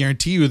 I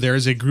guarantee you there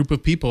is a group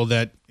of people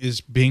that is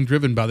being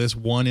driven by this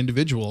one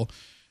individual,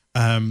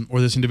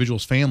 or this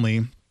individual's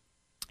family.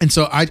 And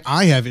so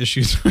I have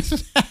issues with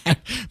that.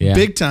 Yeah.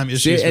 Big time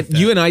issues with that.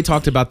 You and I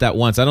talked about that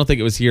once. I don't think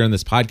it was here in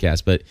this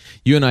podcast, but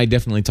you and I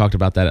definitely talked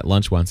about that at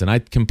lunch once, and I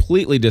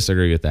completely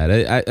disagree with that.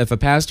 If a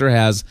pastor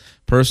has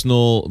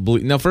personal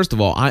belief, now, first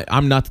of all,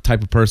 I'm not the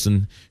type of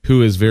person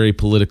who is very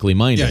politically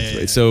minded.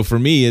 Yeah. So for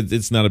me,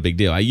 it's not a big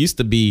deal. I used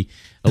to be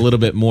a little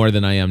bit more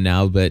than I am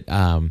now, but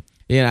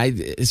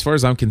as far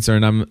as I'm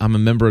concerned, I'm a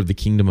member of the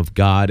kingdom of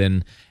God,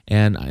 and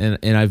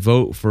I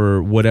vote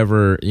for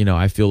whatever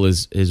I feel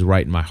is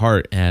right in my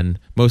heart, and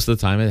most of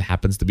the time it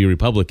happens to be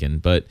Republican,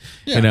 but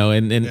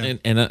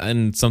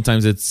and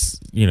sometimes it's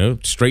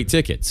straight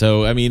ticket.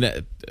 So I mean,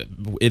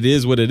 it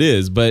is what it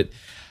is, but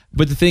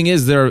the thing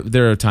is,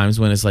 there are times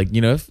when it's like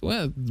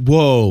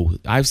whoa,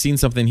 I've seen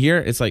something here.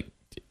 It's like,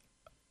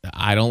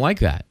 I don't like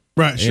that.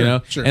 Right,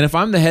 sure, sure. And if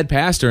I'm the head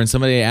pastor and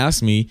somebody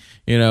asks me,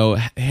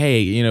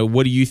 hey,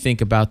 what do you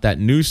think about that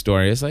news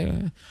story? It's like,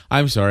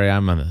 I'm sorry,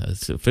 I'm on an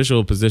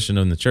official position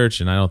in the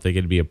church, and I don't think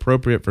it'd be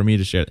appropriate for me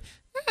to share it.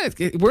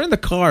 We're in the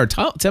car.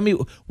 Tell me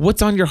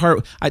what's on your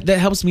heart. That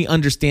helps me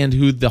understand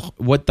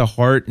what the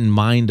heart and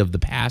mind of the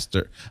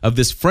pastor, of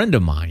this friend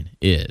of mine,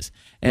 is.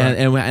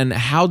 And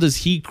how does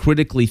he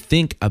critically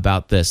think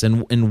about this,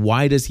 and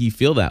why does he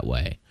feel that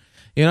way?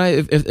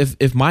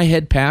 If my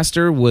head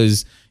pastor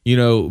was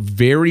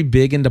very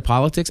big into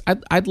politics,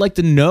 I'd like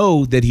to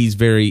know that he's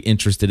very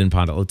interested in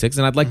politics,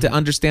 and I'd like to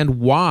understand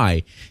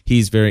why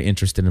he's very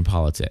interested in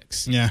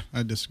politics. Yeah,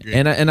 I disagree.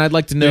 And I'd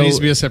like to know. There needs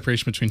to be a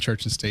separation between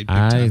church and state.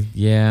 I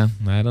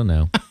don't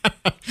know.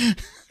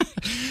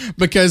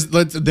 Because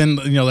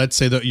let's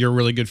say that your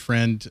really good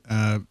friend,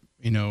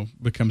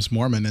 becomes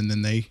Mormon, and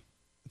then they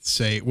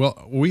say,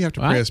 well, we have to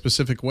pray a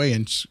specific way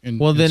in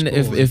well, then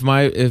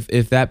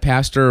if that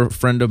pastor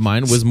friend of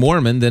mine was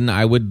Mormon, then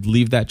I would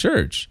leave that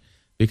church,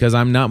 because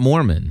I'm not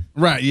Mormon.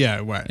 Right,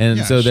 yeah, right.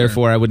 And so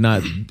therefore I would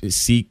not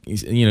sit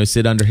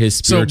under his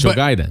spiritual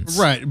guidance.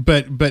 Right,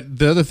 but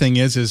the other thing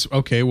is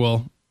okay,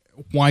 well,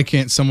 why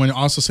can't someone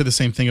also say the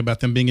same thing about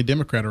them being a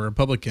Democrat or a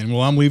Republican?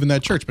 Well, I'm leaving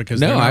that church because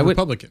they're not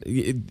Republican.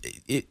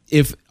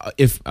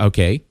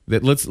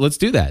 Let's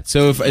do that.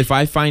 So if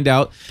I find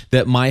out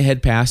that my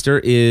head pastor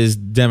is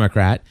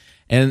Democrat,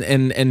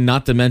 and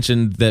not to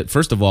mention that,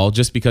 first of all,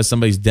 just because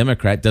somebody's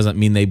Democrat doesn't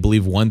mean they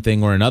believe one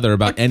thing or another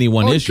about any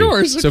one issue.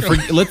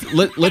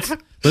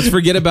 Let's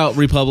forget about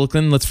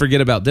Republican. Let's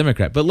forget about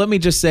Democrat. But let me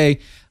just say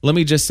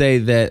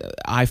that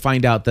I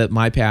find out that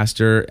my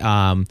pastor,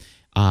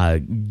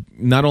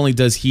 not only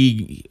does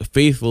he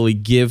faithfully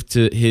give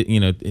to his,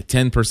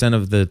 10%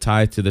 of the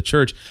tithe to the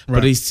church,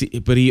 right,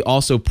 but he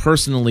also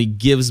personally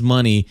gives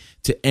money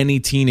to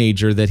any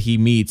teenager that he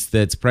meets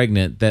that's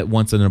pregnant that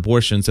wants an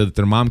abortion so that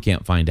their mom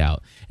can't find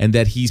out, and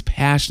that he's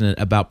passionate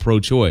about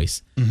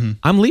pro-choice. Mm-hmm.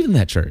 I'm leaving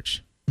that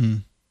church.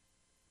 Mm.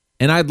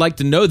 And I'd like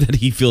to know that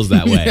he feels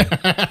that way.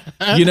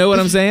 You know what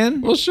I'm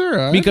saying? Well,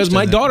 sure. Because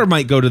my daughter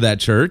might go to that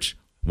church.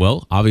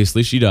 Well,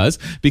 obviously she does,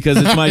 because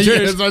it's my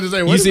church.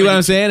 You see what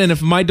I'm saying? And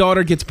if my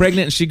daughter gets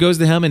pregnant and she goes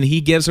to him and he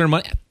gives her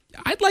money,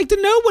 I'd like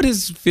to know what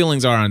his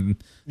feelings are on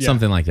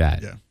something like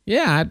that.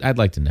 Yeah, I'd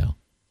like to know.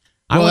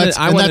 Well,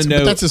 I want to know.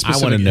 But that's a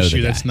specific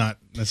issue. That's not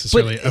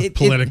necessarily a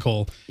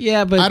political.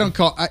 But I don't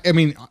call. I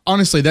mean,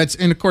 honestly, that's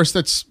a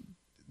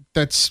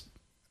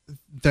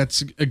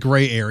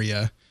gray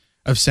area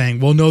of saying,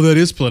 well, no, that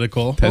is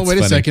political. Wait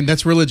a second,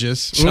 that's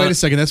religious. Wait a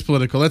second, that's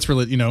political. That's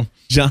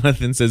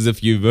Jonathan says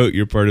if you vote,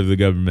 you're part of the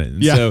government.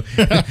 And so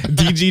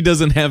DG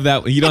doesn't have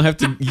that. You don't have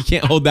to. You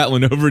can't hold that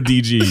one over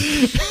DG.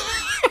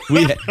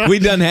 We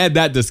done had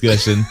that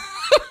discussion.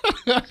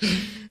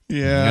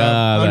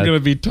 Yeah, I'm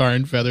gonna be tar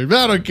and feathered, but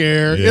I don't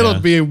care. Yeah.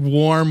 It'll be a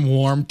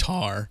warm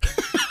tar.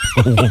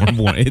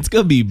 warm. It's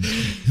gonna be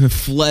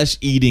flesh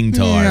eating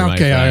tar. Yeah,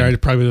 okay, all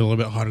right. Probably a little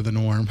bit hotter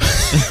than warm.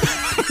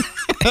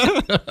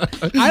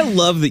 I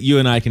love that you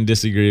and I can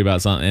disagree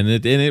about something,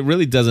 and it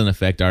really doesn't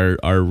affect our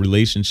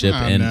relationship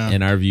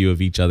and our view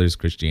of each other's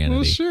Christianity.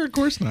 Well, sure, of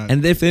course not.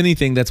 And if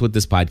anything, that's what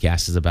this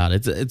podcast is about.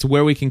 It's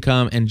where we can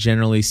come and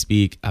generally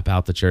speak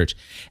about the church.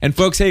 And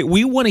folks, hey,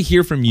 we want to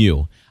hear from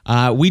you.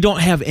 We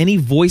don't have any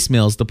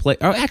voicemails to play.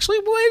 Oh, actually,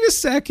 wait a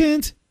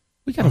second.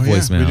 We got a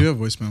voicemail. Yeah, we do have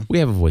voicemail. We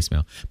have a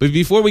voicemail. But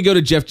before we go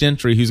to Jeff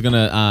Gentry, who's going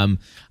to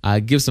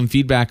give some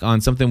feedback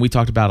on something we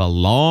talked about a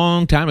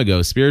long time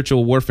ago,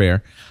 spiritual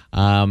warfare,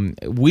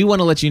 we want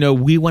to let you know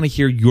we want to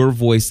hear your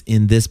voice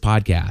in this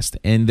podcast.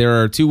 And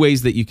there are 2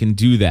 ways that you can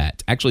do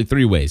that. Actually,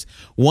 3 ways.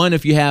 One,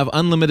 if you have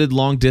unlimited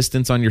long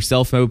distance on your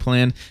cell phone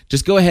plan,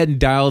 just go ahead and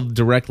dial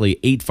directly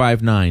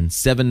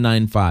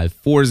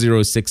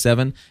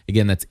 859-795-4067.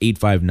 Again, that's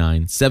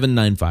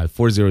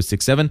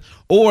 859-795-4067.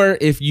 Or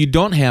if you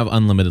don't have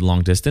unlimited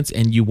long distance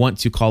and you want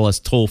to call us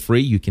toll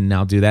free, you can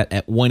now do that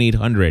at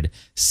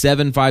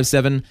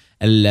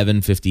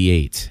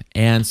 1-800-757-1158.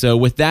 And so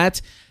with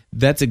that,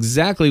 that's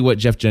exactly what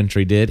Jeff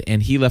Gentry did,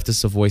 and he left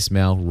us a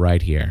voicemail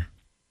right here.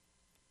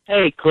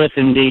 Hey, Cliff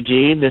and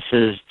DG, this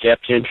is Jeff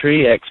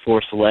Gentry,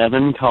 X-Force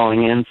 11,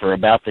 calling in for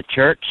About the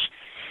Church,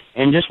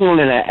 and just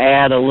wanted to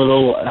add a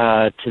little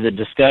to the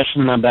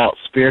discussion about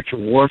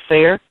spiritual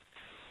warfare.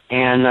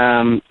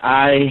 And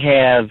I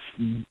have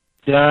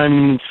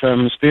done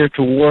some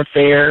spiritual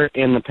warfare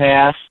in the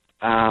past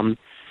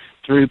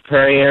through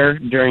prayer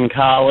during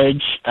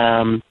college,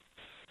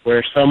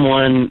 where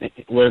someone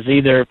was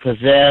either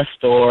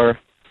possessed or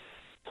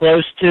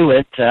close to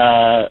it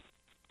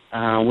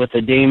with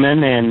a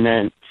demon,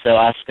 and so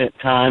I spent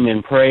time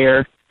in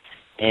prayer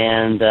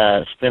and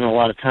spent a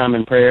lot of time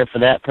in prayer for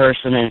that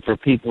person and for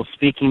people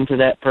speaking to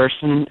that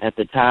person at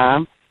the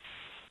time.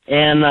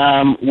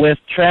 And with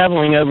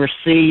traveling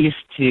overseas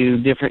to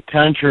different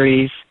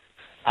countries,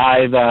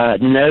 I've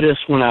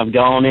noticed when I've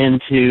gone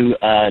into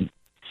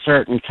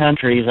certain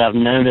countries, I've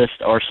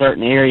noticed, or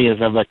certain areas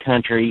of a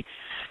country,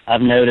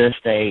 I've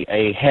noticed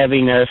a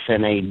heaviness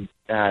and a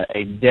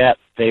depth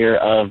there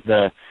of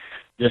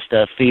just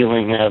a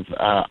feeling of,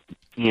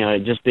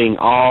 just being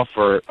off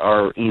or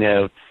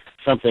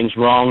something's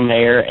wrong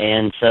there.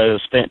 And so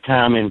spent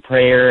time in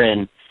prayer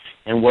and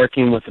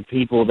working with the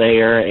people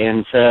there.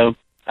 And so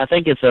I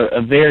think it's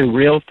a very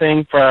real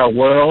thing for our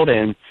world.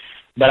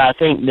 But I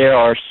think there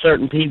are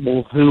certain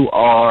people who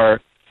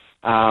are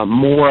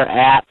more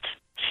apt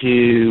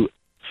to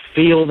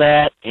feel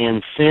that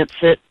and sense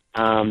it,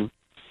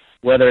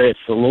 whether it's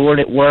the Lord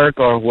at work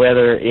or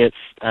whether it's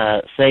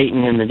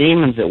Satan and the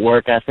demons at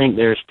work. I think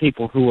there's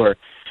people who are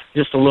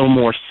just a little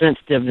more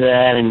sensitive to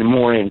that and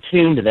more in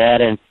tune to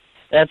that. And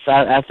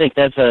I think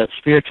that's a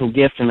spiritual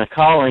gift and a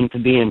calling to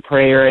be in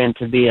prayer and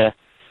to be a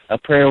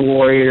prayer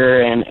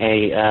warrior and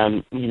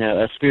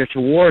a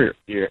spiritual warrior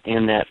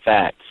in that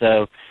fact.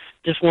 So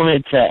just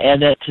wanted to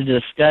add that to the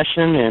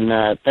discussion,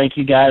 and thank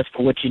you guys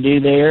for what you do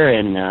there,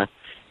 and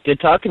good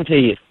talking to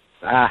you.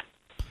 Bye.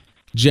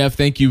 Jeff,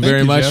 thank you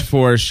very much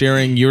for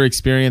sharing your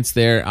experience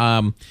there.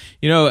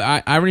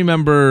 I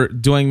remember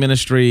doing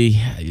ministry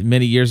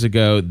many years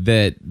ago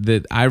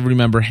that I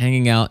remember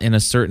hanging out in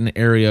a certain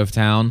area of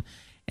town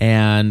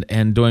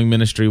and doing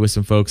ministry with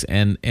some folks,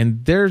 and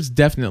there's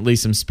definitely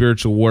some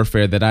spiritual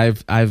warfare that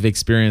I've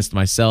experienced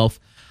myself.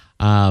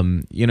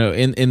 In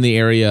the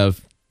area of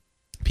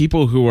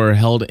people who are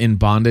held in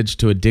bondage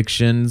to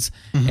addictions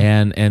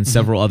and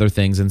several other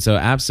things. And so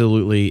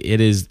absolutely it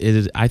is,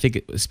 I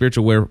think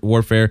spiritual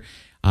warfare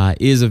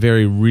is a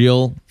very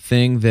real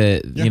thing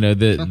that,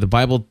 the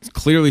Bible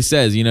clearly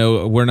says,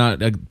 we're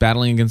not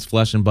battling against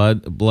flesh and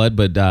blood,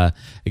 but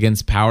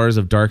against powers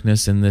of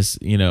darkness and this,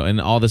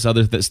 and all this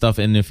other stuff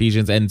in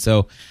Ephesians. And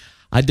so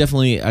I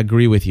definitely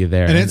agree with you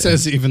there. And it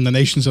says even the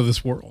nations of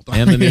this world.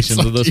 The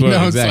nations of this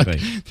world, exactly.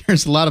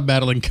 There's a lot of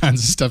battling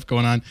kinds of stuff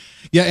going on.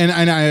 Yeah,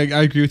 and I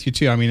agree with you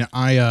too. I mean,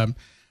 I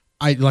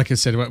like I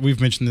said, we've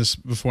mentioned this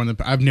before.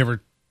 I've never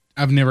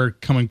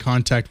come in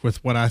contact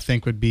with what I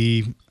think would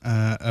be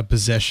a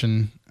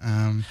possession.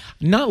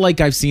 Not like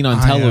I've seen on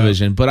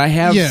television, but I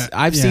have. Yeah,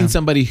 I've seen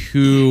somebody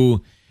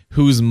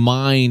whose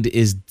mind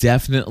is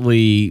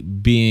definitely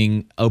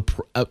being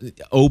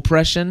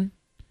oppression.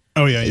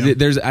 Oh yeah.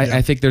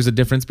 I think there's a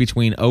difference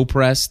between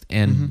oppressed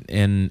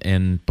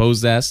and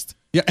possessed.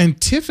 Yeah,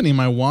 and Tiffany,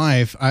 my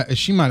wife,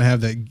 she might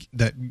have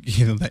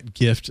that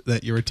gift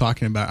that you were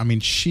talking about. I mean,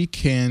 she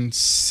can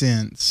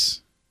just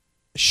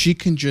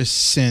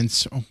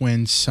sense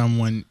when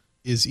someone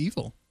is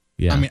evil.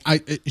 Yeah. I mean,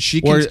 she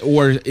can,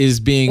 or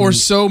is being or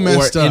so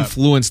messed or up,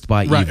 influenced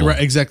by evil.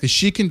 Right, exactly.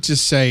 She can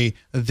just say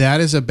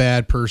that is a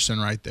bad person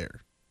right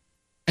there.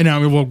 And I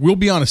mean, we'll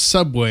be on a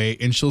subway,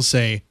 and she'll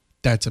say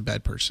that's a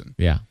bad person.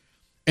 Yeah.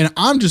 And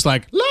I'm just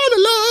like, la, la,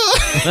 la.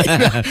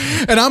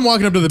 And I'm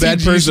walking up to the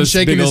bad person,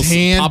 shaking his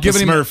hand. Papa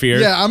giving him, Smurf here.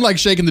 Yeah, I'm like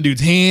shaking the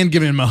dude's hand,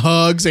 giving him a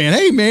hug, saying,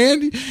 hey,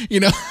 man,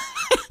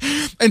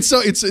 And so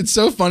it's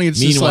so funny. It's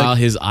Meanwhile, just like,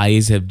 his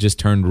eyes have just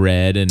turned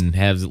red and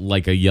have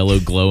like a yellow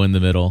glow in the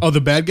middle. Oh,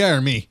 the bad guy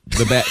or me?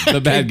 The bad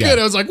guy. Good.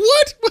 I was like,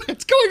 what?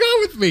 What's going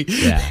on with me?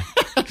 Yeah.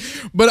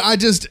 But I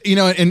just,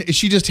 and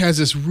she just has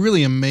this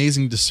really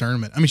amazing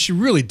discernment. I mean, she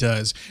really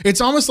does.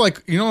 It's almost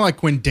like,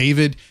 like when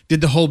David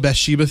did the whole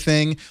Bathsheba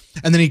thing,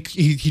 and then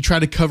he tried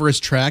to cover his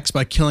tracks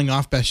by killing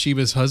off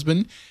Bathsheba's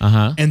husband.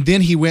 And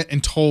then he went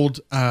and told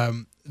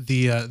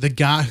the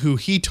guy who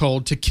he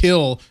told to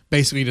kill,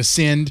 basically to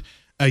send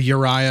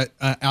Uriah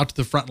out to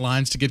the front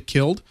lines to get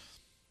killed.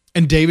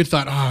 And David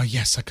thought, oh,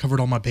 yes, I covered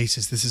all my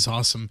bases. This is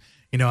awesome.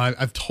 You know,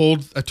 I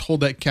told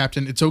that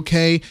captain, it's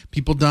okay.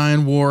 People die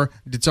in war.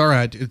 It's all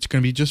right. It's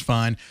going to be just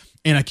fine.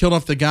 And I killed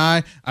off the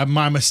guy.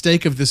 My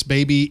mistake of this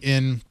baby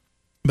in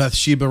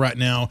Bathsheba right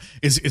now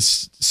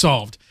is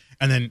solved.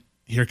 And then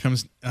here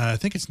comes, I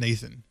think it's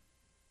Nathan.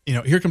 You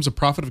know, here comes a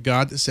prophet of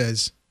God that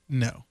says,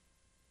 no,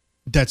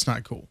 that's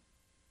not cool.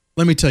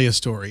 Let me tell you a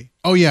story.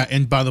 Oh, yeah,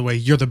 and by the way,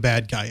 you're the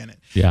bad guy in it.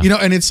 Yeah. You know,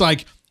 and it's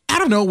like,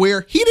 out of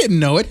nowhere, he didn't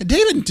know it.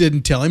 David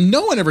didn't tell him.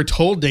 No one ever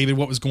told David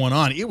what was going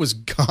on. It was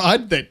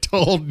God that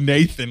told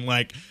Nathan,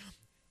 like,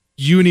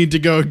 you need to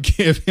go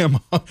give him,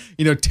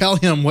 you know, tell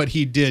him what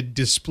he did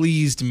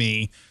displeased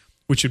me,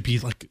 which would be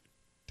like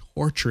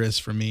torturous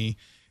for me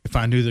if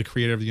I knew the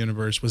creator of the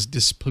universe was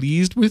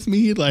displeased with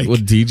me. Like, Well,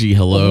 DG,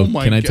 hello. Oh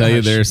my Can I tell you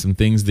gosh. there are some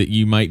things that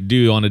you might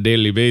do on a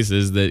daily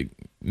basis that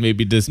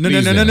maybe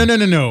displease him?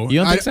 No. You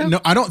don't think so? No,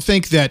 I don't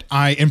think that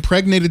I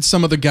impregnated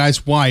some other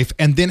guy's wife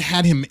and then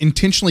had him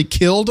intentionally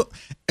killed,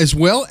 as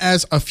well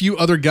as a few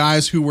other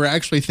guys who were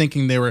actually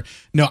thinking they were.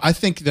 No, I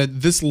think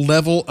that this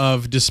level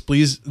of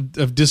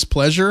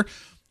displeasure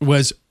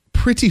was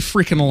pretty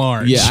freaking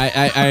large.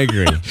 Yeah, I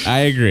agree. I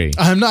agree.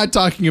 I'm not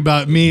talking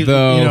about me,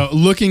 Though- you know,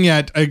 looking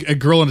at a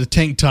girl in a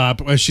tank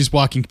top as she's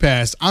walking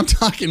past. I'm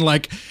talking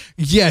like,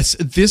 yes,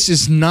 this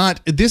is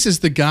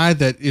the guy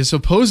that is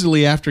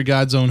supposedly after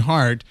God's own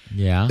heart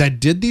Yeah. that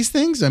did these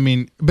things. I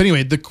mean, but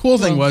anyway, the cool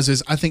thing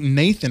is I think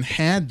Nathan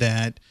had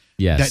that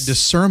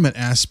discernment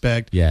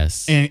aspect.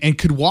 Yes. And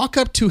could walk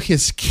up to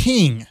his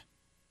king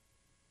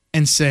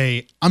and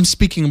say, I'm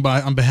speaking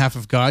on behalf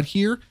of God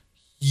here.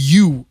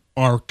 You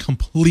are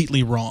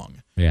completely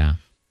wrong. Yeah.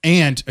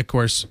 And of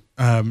course,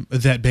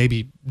 that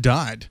baby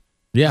died.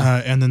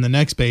 Yeah. And then the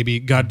next baby,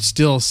 God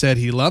still said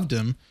he loved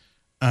him,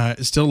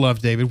 still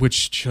loved David,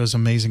 which shows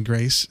amazing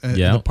grace on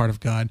the part of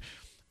God.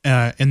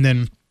 And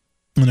then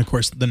of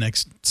course, the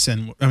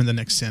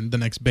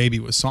next baby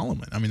was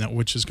Solomon. I mean,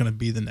 which is going to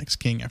be the next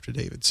king after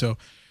David. So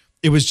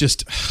it was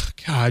just,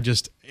 God,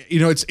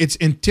 you know, it's,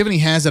 and Tiffany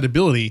has that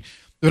ability,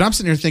 but I'm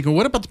sitting here thinking,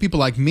 what about the people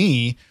like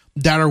me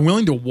that are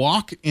willing to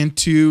walk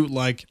into,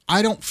 like,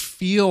 I don't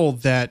feel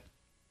that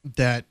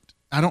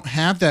I don't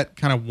have that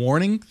kind of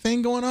warning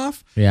thing going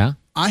off. Yeah.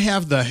 I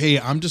have the, hey,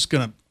 I'm going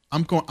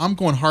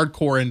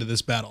hardcore into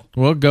this battle.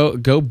 Well,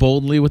 go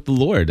boldly with the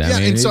Lord. I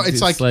mean, and so it's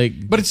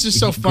like, but it's just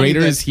so funny.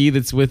 Greater is He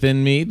that's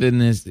within me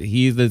than is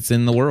He that's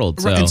in the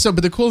world. So. Right, and so,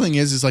 but the cool thing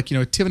is like, you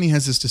know, Tiffany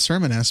has this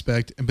discernment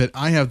aspect, but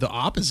I have the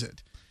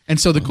opposite. And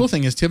so the cool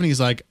thing is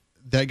Tiffany's like,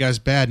 that guy's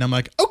bad, and I'm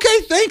like,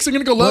 okay, thanks. I'm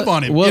gonna go love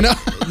on him. Well, you know?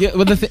 Yeah.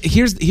 Well,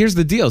 here's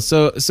the deal.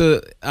 So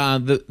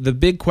the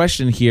big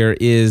question here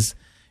is,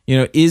 you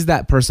know, is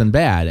that person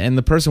bad? And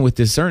the person with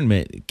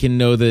discernment can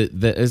know that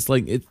it's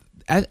like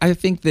I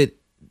think that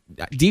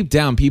deep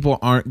down people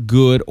aren't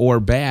good or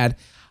bad.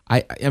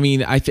 I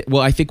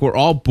think we're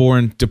all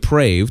born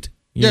depraved.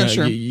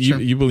 Sure.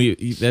 You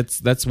believe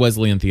that's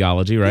Wesleyan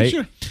theology, right?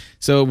 Yeah, sure.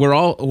 So we're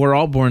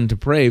all born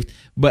depraved,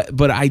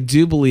 but I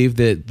do believe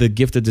that the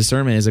gift of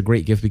discernment is a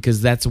great gift,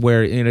 because that's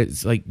where, you know,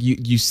 it's like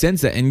you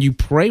sense that and you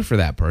pray for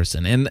that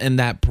person, and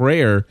that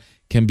prayer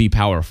can be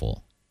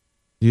powerful.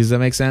 Does that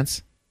make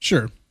sense?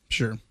 Sure.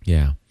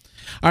 Yeah.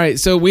 All right,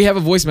 so we have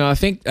a voicemail.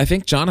 I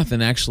think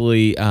Jonathan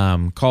actually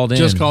called in.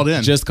 Just called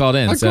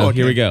in. Oh, so cool.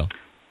 Here we go.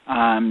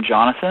 I'm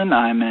Jonathan.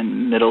 I'm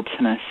in Middle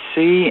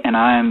Tennessee, and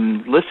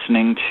I'm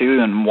listening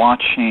to and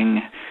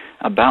watching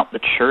About the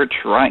Church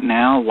right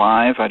now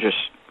live. I just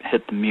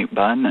hit the mute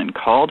button and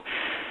called.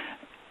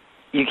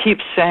 You keep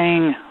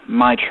saying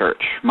my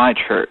church,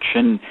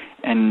 and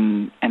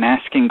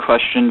asking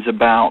questions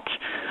about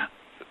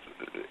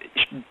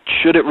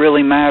should it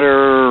really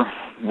matter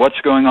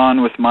what's going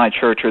on with my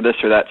church or this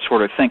or that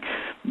sort of thing.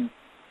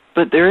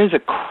 But there is a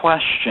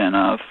question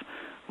of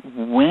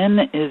when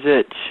is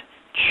it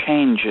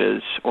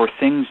changes or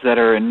things that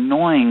are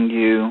annoying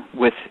you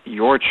with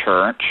your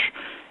church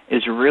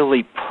is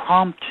really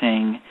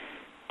prompting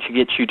to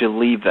get you to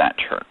leave that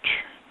church,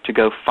 to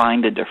go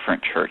find a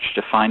different church,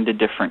 to find a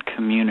different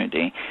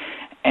community.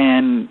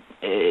 And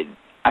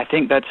I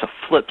think that's a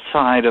flip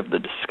side of the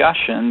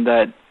discussion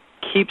that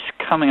keeps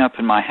coming up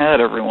in my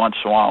head every once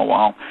in a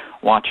while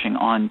watching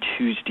on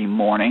Tuesday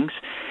mornings,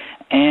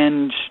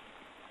 and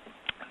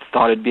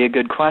thought it'd be a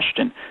good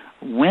question.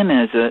 When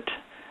is it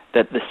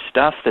that the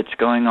stuff that's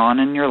going on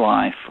in your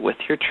life with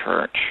your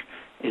church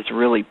is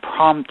really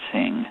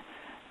prompting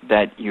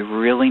that you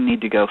really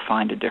need to go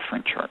find a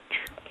different church?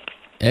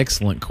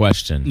 Excellent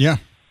question. Yeah.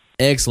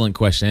 Excellent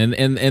question.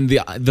 And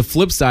the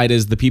flip side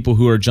is the people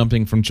who are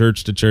jumping from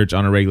church to church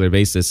on a regular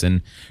basis.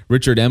 And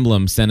Richard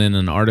Emblem sent in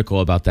an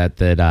article about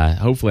that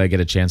hopefully I get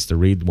a chance to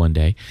read one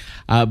day.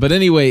 But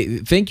anyway,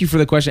 thank you for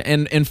the question.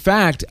 And in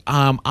fact,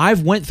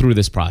 I've went through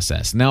this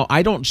process. Now,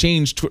 I don't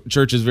change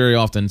churches very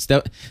often.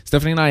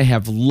 Stephanie and I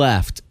have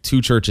left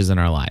 2 churches in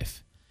our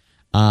life.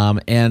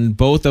 And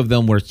both of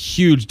them were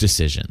huge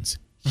decisions.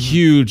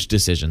 Huge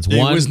decisions. It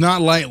was not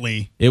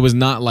lightly. It was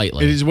not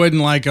lightly. It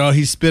wasn't like, oh,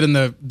 he spit in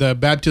the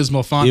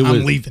baptismal font,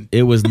 I'm leaving.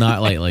 It was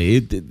not lightly.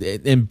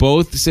 In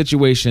both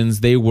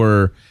situations, they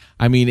were,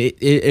 I mean,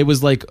 it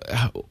was like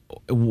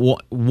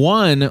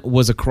one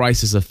was a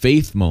crisis of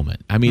faith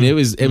moment. I mean, it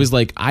was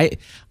like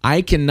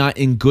I cannot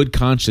in good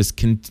conscience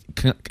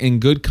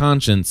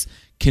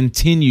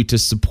continue to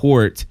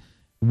support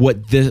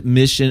what the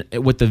mission,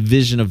 what the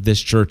vision of this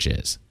church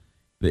is.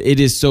 It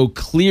is so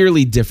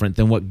clearly different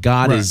than what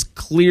God has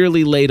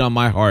clearly laid on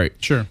my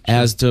heart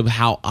as to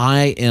how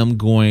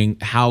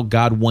how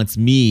God wants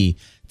me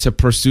to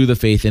pursue the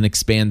faith and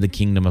expand the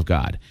kingdom of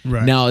God.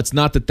 Right. Now, it's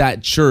not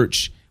that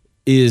church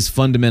is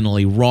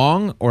fundamentally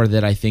wrong, or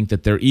that I think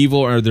that they're evil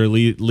or they're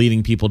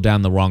leading people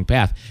down the wrong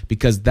path,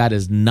 because that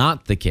is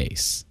not the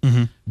case.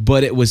 Mm-hmm.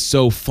 But it was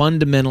so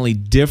fundamentally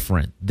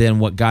different than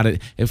what God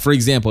had. For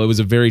example, it was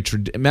a very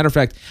matter of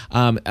fact.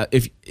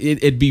 If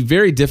it'd be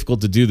very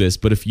difficult to do this,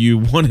 but if you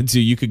wanted to,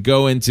 you could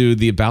go into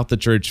the About the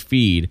Church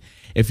feed.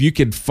 If you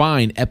could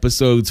find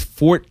episodes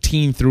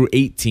 14 through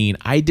 18,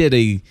 I did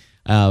a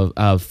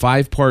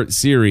 5-part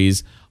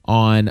series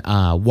on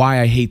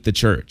why I hate the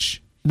church.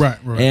 Right.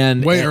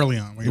 And way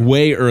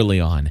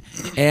early on.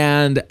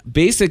 And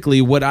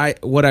basically what I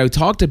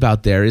talked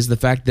about there is the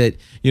fact that,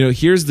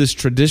 here's this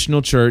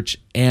traditional church,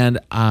 and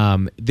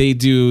they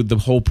do the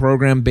whole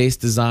program-based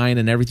design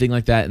and everything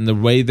like that, and the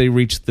way they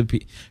reach the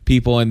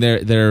people, and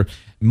they're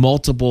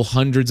multiple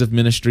hundreds of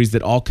ministries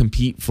that all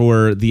compete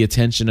for the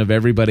attention of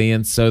everybody,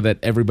 and so that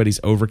everybody's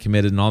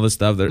overcommitted and all this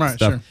stuff.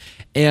 Sure.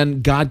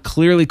 And God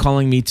clearly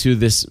calling me to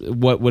this,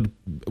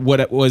 what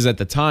it was at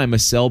the time, a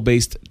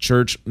cell-based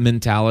church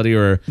mentality,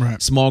 or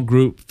small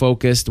group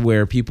focused,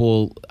 where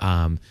people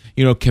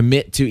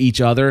commit to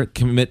each other,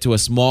 commit to a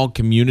small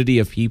community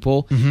of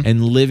people,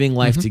 and living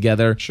life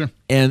together. Sure.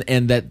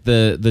 And that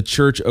the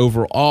church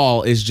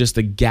overall is just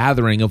a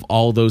gathering of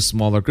all those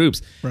smaller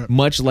groups,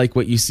 much like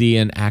what you see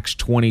in Acts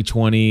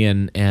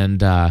 20:20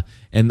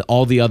 and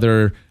all the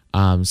other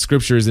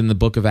scriptures in the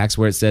book of Acts,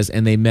 where it says,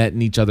 and they met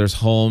in each other's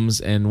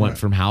homes and went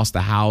from house to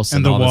house,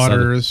 and the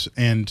Waters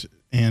and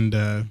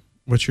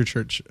what's your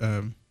church?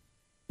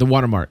 The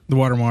Watermark. The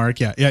Watermark,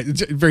 yeah,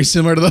 it's very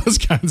similar to those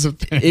kinds of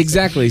things.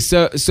 Exactly.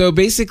 So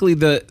basically,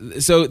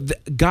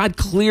 God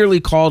clearly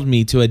called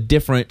me to a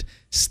different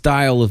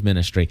style of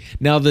ministry.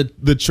 Now,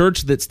 the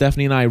church that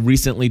Stephanie and I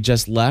recently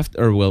just left,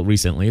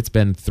 recently, it's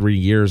been 3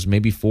 years,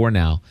 maybe 4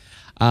 now.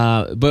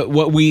 But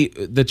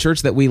the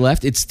church that we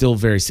left, it's still a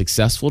very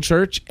successful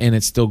church, and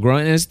it's still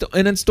growing,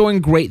 and it's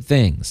doing great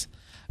things,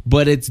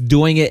 but it's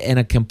doing it in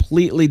a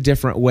completely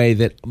different way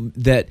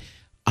that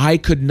I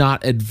could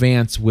not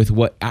advance with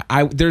what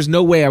there's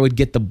no way I would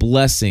get the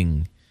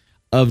blessing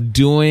of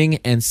doing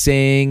and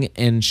saying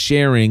and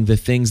sharing the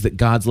things that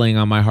God's laying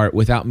on my heart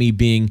without me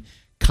being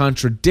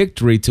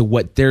contradictory to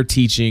what they're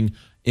teaching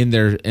in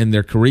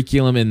their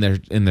curriculum, in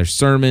their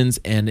sermons,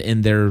 and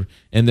in their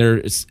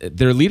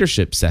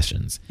leadership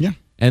sessions. Yeah.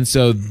 And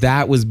so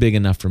that was big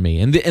enough for me.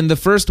 And the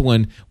first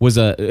one was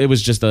a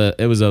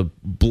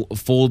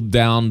full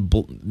down,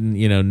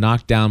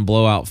 knock down,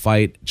 blowout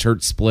fight,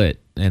 church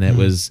split, and it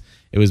was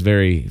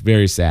very,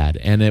 very sad.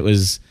 And it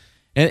was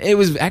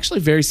actually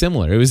very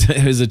similar. It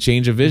was a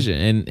change of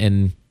vision,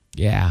 and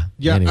yeah.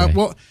 Yeah. Anyway.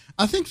 Well,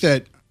 I think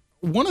that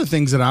one of the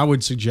things that I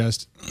would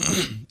suggest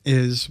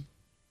is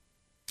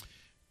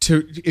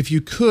if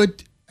you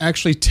could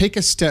actually take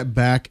a step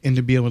back and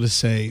to be able to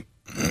say,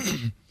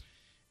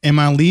 am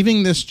I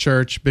leaving this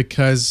church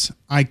because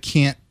I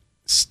can't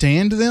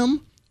stand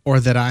them, or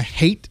that I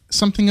hate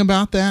something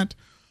about that,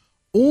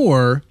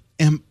 or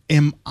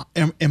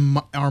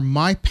are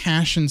my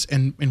passions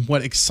and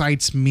what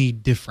excites me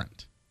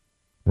different?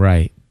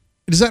 Right.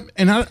 Does that?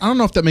 And I don't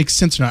know if that makes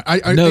sense or not.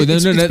 No,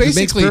 that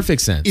makes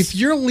perfect sense. If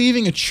you're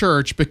leaving a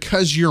church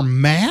because you're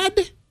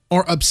mad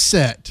or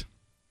upset,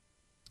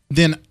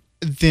 then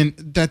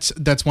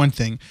that's one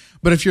thing.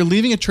 But if you're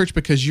leaving a church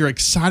because you're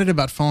excited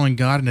about following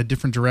God in a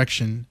different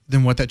direction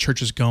than what that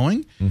church is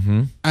going,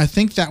 I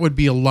think that would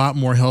be a lot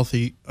more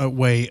healthy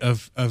way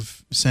of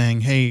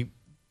saying, hey,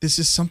 this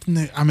is something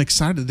that I'm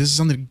excited. This is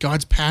something that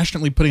God's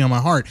passionately putting on my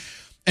heart.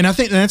 And I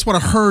think that's what I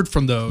heard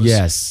from those.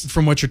 Yes.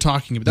 From what you're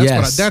talking about.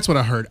 That's what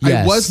I heard.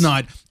 Yes. I was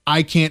not,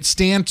 I can't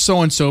stand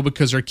so-and-so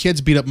because their kids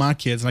beat up my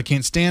kids, and I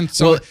can't stand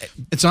so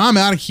I'm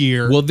out of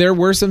here. Well, there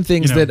were some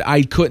things that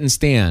I couldn't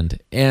stand.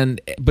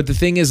 But the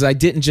thing is, I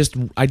didn't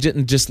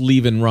just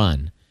leave and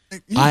run.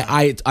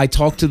 Yeah. I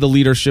talked to the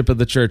leadership of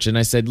the church, and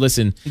I said,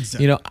 listen,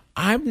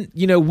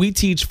 we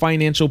teach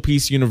Financial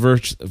Peace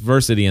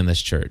University in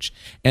this church,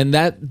 and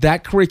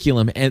that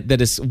curriculum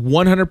that is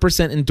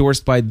 100%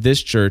 endorsed by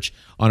this church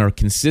on a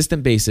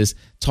consistent basis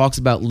talks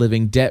about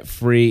living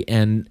debt-free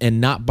and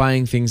not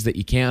buying things that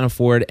you can't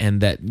afford, and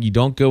that you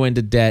don't go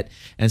into debt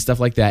and stuff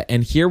like that.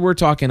 And here we're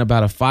talking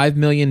about a $5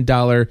 million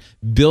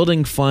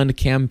building fund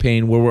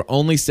campaign where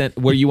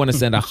where you want to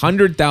send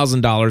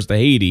 $100,000 to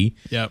Haiti.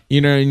 Yep.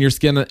 And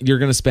you're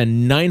going to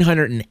spend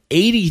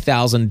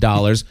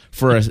 $980,000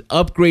 for an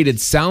upgraded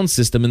sound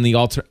system in the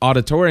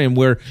auditorium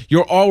where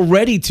you're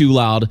already too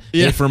loud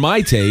for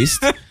my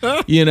taste, and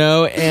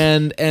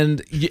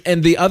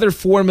the other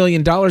 $4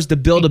 million to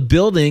build a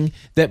building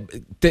that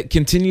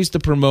continues to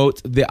promote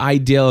the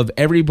ideal of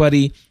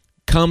everybody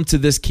come to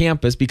this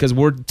campus because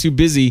we're too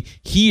busy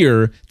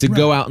here to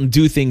go out and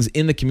do things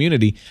in the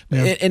community.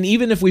 Yeah. And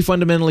even if we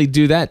fundamentally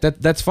do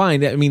that's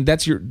fine. I mean,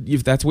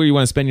 if that's where you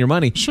want to spend your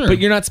money. Sure. But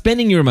you're not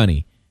spending your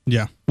money.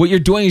 Yeah. What you're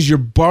doing is you're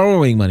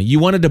borrowing money. You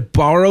wanted to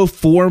borrow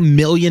 $4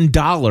 million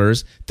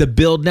to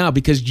build now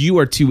because you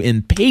are too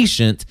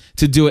impatient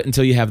to do it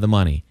until you have the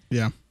money.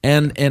 Yeah.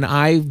 And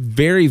I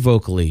very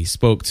vocally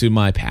spoke to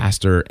my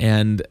pastor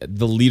and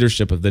the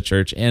leadership of the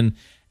church and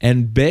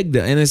begged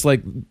them. And it's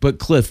like, but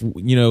Cliff,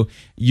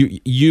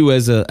 you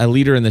as a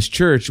leader in this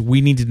church,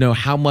 we need to know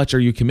how much are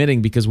you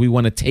committing, because we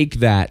want to take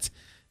that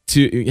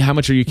to how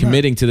much are you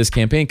committing to this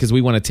campaign, because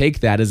we want to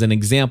take that as an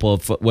example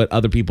of what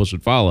other people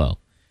should follow.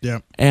 Yeah.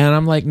 And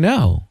I'm like,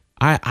 no,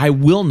 I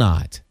will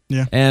not.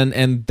 Yeah.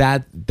 And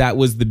that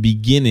was the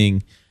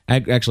beginning.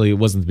 Actually, it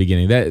wasn't the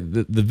beginning.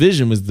 The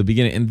vision was the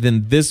beginning, and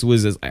then this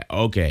was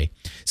okay.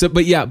 So,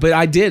 but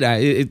I did.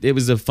 It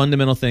was a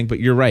fundamental thing. But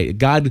you're right.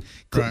 God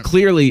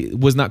clearly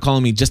was not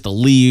calling me just to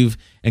leave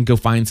and go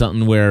find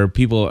something where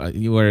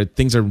where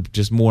things are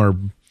just more,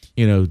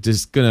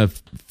 just gonna,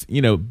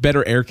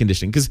 better air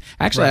conditioning. Because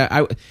actually,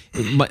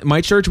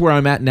 my church where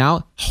I'm at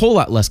now, whole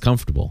lot less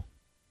comfortable.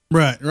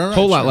 Right.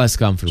 Whole lot less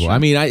comfortable. Sure. I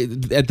mean,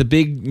 at the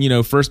big,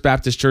 First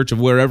Baptist Church of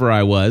wherever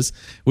I was,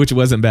 which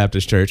wasn't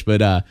Baptist Church, but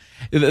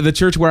the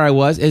church where I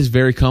was is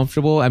very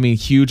comfortable. I mean,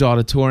 huge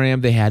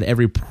auditorium. They had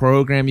every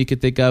program you could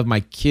think of.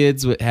 My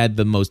kids had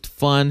the most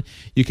fun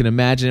you can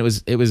imagine.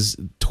 It was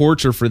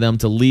torture for them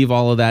to leave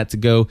all of that to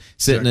go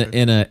sit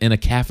in a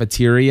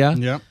cafeteria.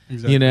 Yeah,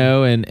 exactly.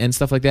 And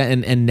stuff like that.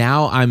 And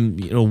now I'm,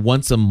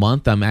 once a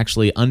month, I'm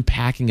actually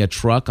unpacking a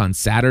truck on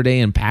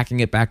Saturday and packing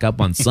it back up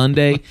on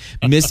Sunday,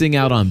 missing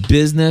out on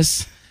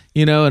business,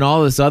 and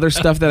all this other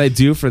stuff that I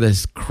do for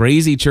this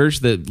crazy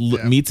church that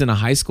meets in a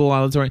high school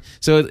auditorium.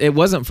 So it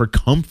wasn't for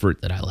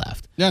comfort that I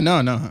left. Yeah,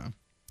 no.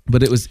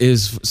 But it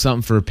was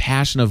something for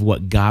passion of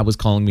what God was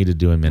calling me to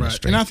do in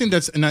ministry. Right.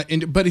 And I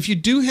think but if you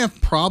do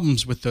have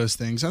problems with those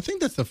things, I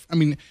think that's I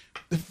think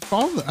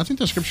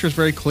the scripture is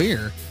very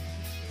clear.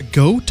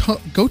 Go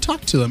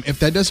talk to them. If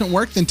that doesn't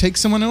work, then take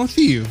someone with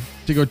you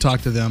to go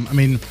talk to them. I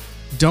mean,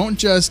 don't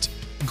just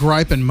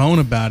gripe and moan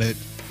about it.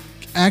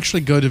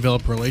 Actually go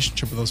develop a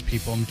relationship with those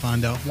people and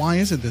find out why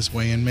is it this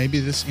way, and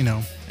maybe this,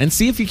 and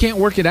see if you can't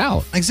work it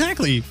out.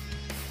 Exactly.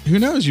 Who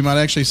knows? You might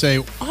actually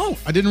say, "Oh,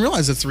 I didn't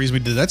realize that's the reason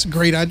we did. That's a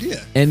great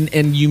idea."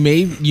 And you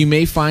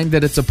may find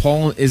that it's a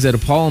Paul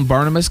and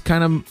Barnabas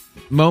kind of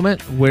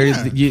moment where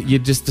you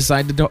just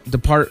decide to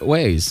depart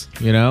ways,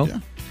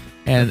 and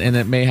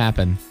it may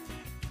happen.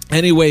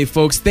 Anyway,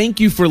 folks, thank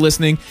you for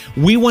listening.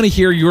 We want to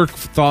hear your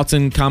thoughts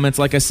and comments.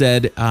 Like I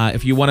said,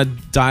 if you want to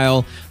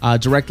dial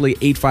directly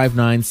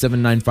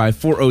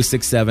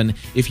 859-795-4067.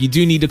 If you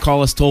do need to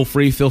call us toll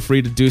free, feel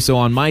free to do so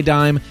on my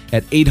dime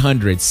at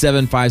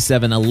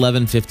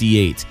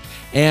 800-757-1158.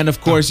 And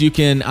of course, you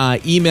can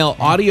email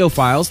audio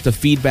files to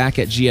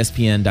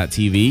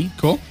feedback@gspn.tv.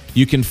 Cool.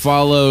 You can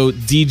follow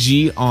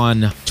DG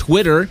on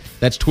Twitter.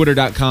 That's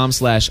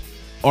twitter.com/Argon52,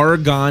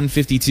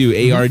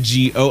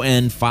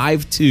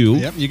 ARGON52.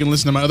 Yep, you can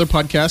listen to my other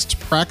podcasts,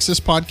 Praxis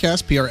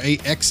Podcast,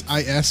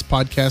 PRAXIS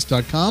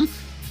podcast.com,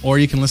 or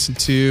you can listen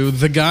to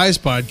The Guys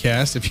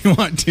Podcast if you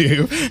want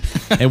to.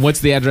 And what's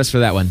the address for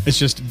that one? It's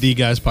just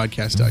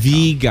theguyspodcast.com.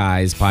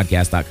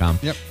 Theguyspodcast.com.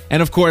 Yep.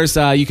 And of course,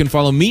 you can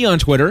follow me on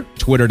Twitter,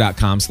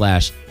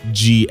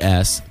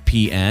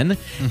 twitter.com/GSPN.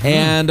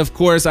 And of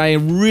course, I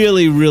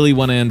really, really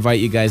want to invite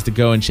you guys to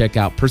go and check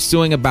out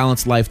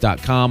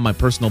pursuingabalancedlife.com, my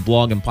personal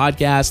blog and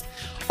podcast,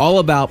 all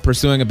about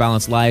pursuing a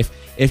balanced life.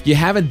 If you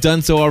haven't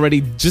done so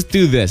already, just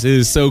do this. It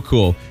is so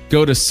cool.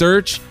 Go to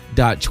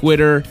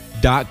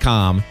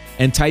search.twitter.com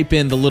and type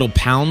in the little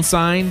pound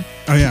sign.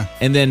 Oh, yeah.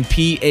 And then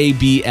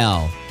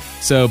PABL.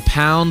 So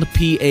pound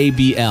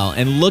PABL,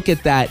 and look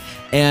at that,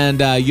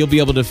 and you'll be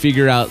able to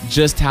figure out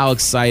just how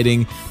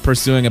exciting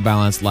pursuing a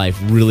balanced life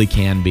really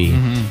can be.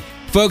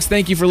 Folks,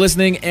 thank you for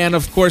listening, and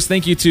of course,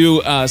 thank you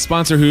to a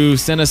sponsor who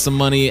sent us some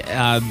money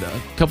a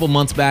couple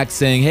months back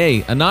saying,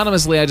 hey,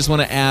 anonymously, I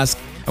want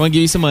to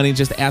give you some money,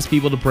 just ask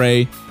people to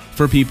pray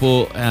for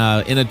people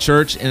in a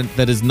church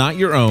that is not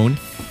your own,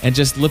 and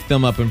just lift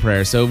them up in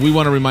prayer. So we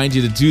want to remind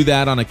you to do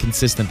that on a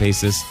consistent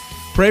basis.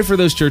 Pray for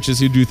those churches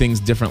who do things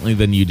differently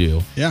than you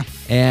do. Yeah.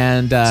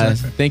 And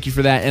thank you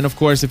for that. And of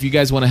course, if you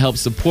guys want to help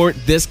support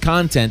this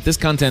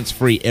content's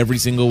free every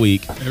single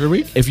week. Every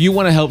week? If you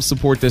want to help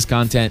support this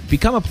content,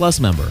 become a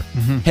Plus member.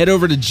 Head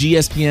over to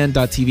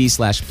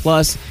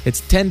gspn.tv/plus.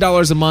 It's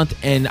 $10 a month,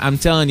 and I'm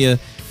telling you,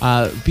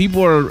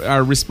 people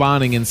are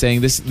responding and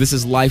saying this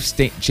is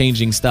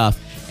life-changing stuff.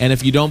 And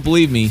if you don't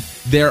believe me,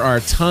 there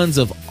are tons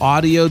of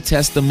audio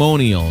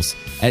testimonials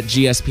at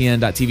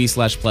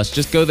gspn.tv/plus.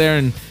 Just go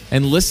there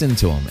and listen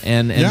to them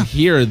and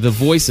hear the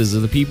voices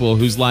of the people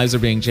whose lives are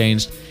being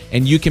changed.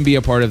 And you can be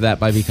a part of that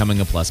by becoming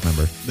a Plus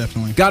member.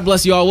 Definitely. God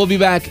bless you all. We'll be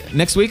back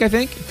next week, I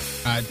think.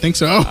 I think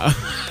so.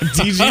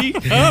 DG.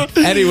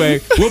 Anyway,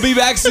 we'll be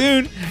back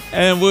soon,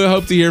 and we'll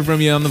hope to hear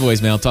from you on the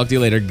voicemail. Talk to you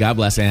later. God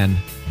bless, and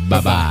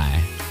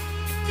bye-bye.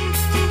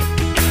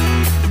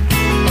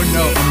 Oh,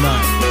 no, I'm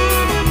not.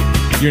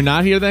 You're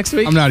not here next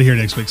week? I'm not here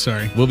next week.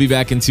 Sorry. We'll be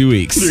back in 2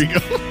 weeks. There you go.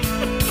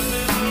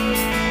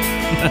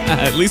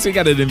 At least we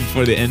got it in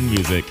before the end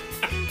music.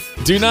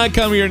 Do not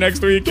come here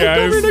next week, guys.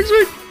 Don't come here next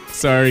week.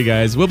 Sorry,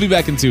 guys. We'll be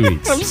back in 2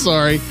 weeks. I'm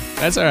sorry.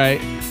 That's all right.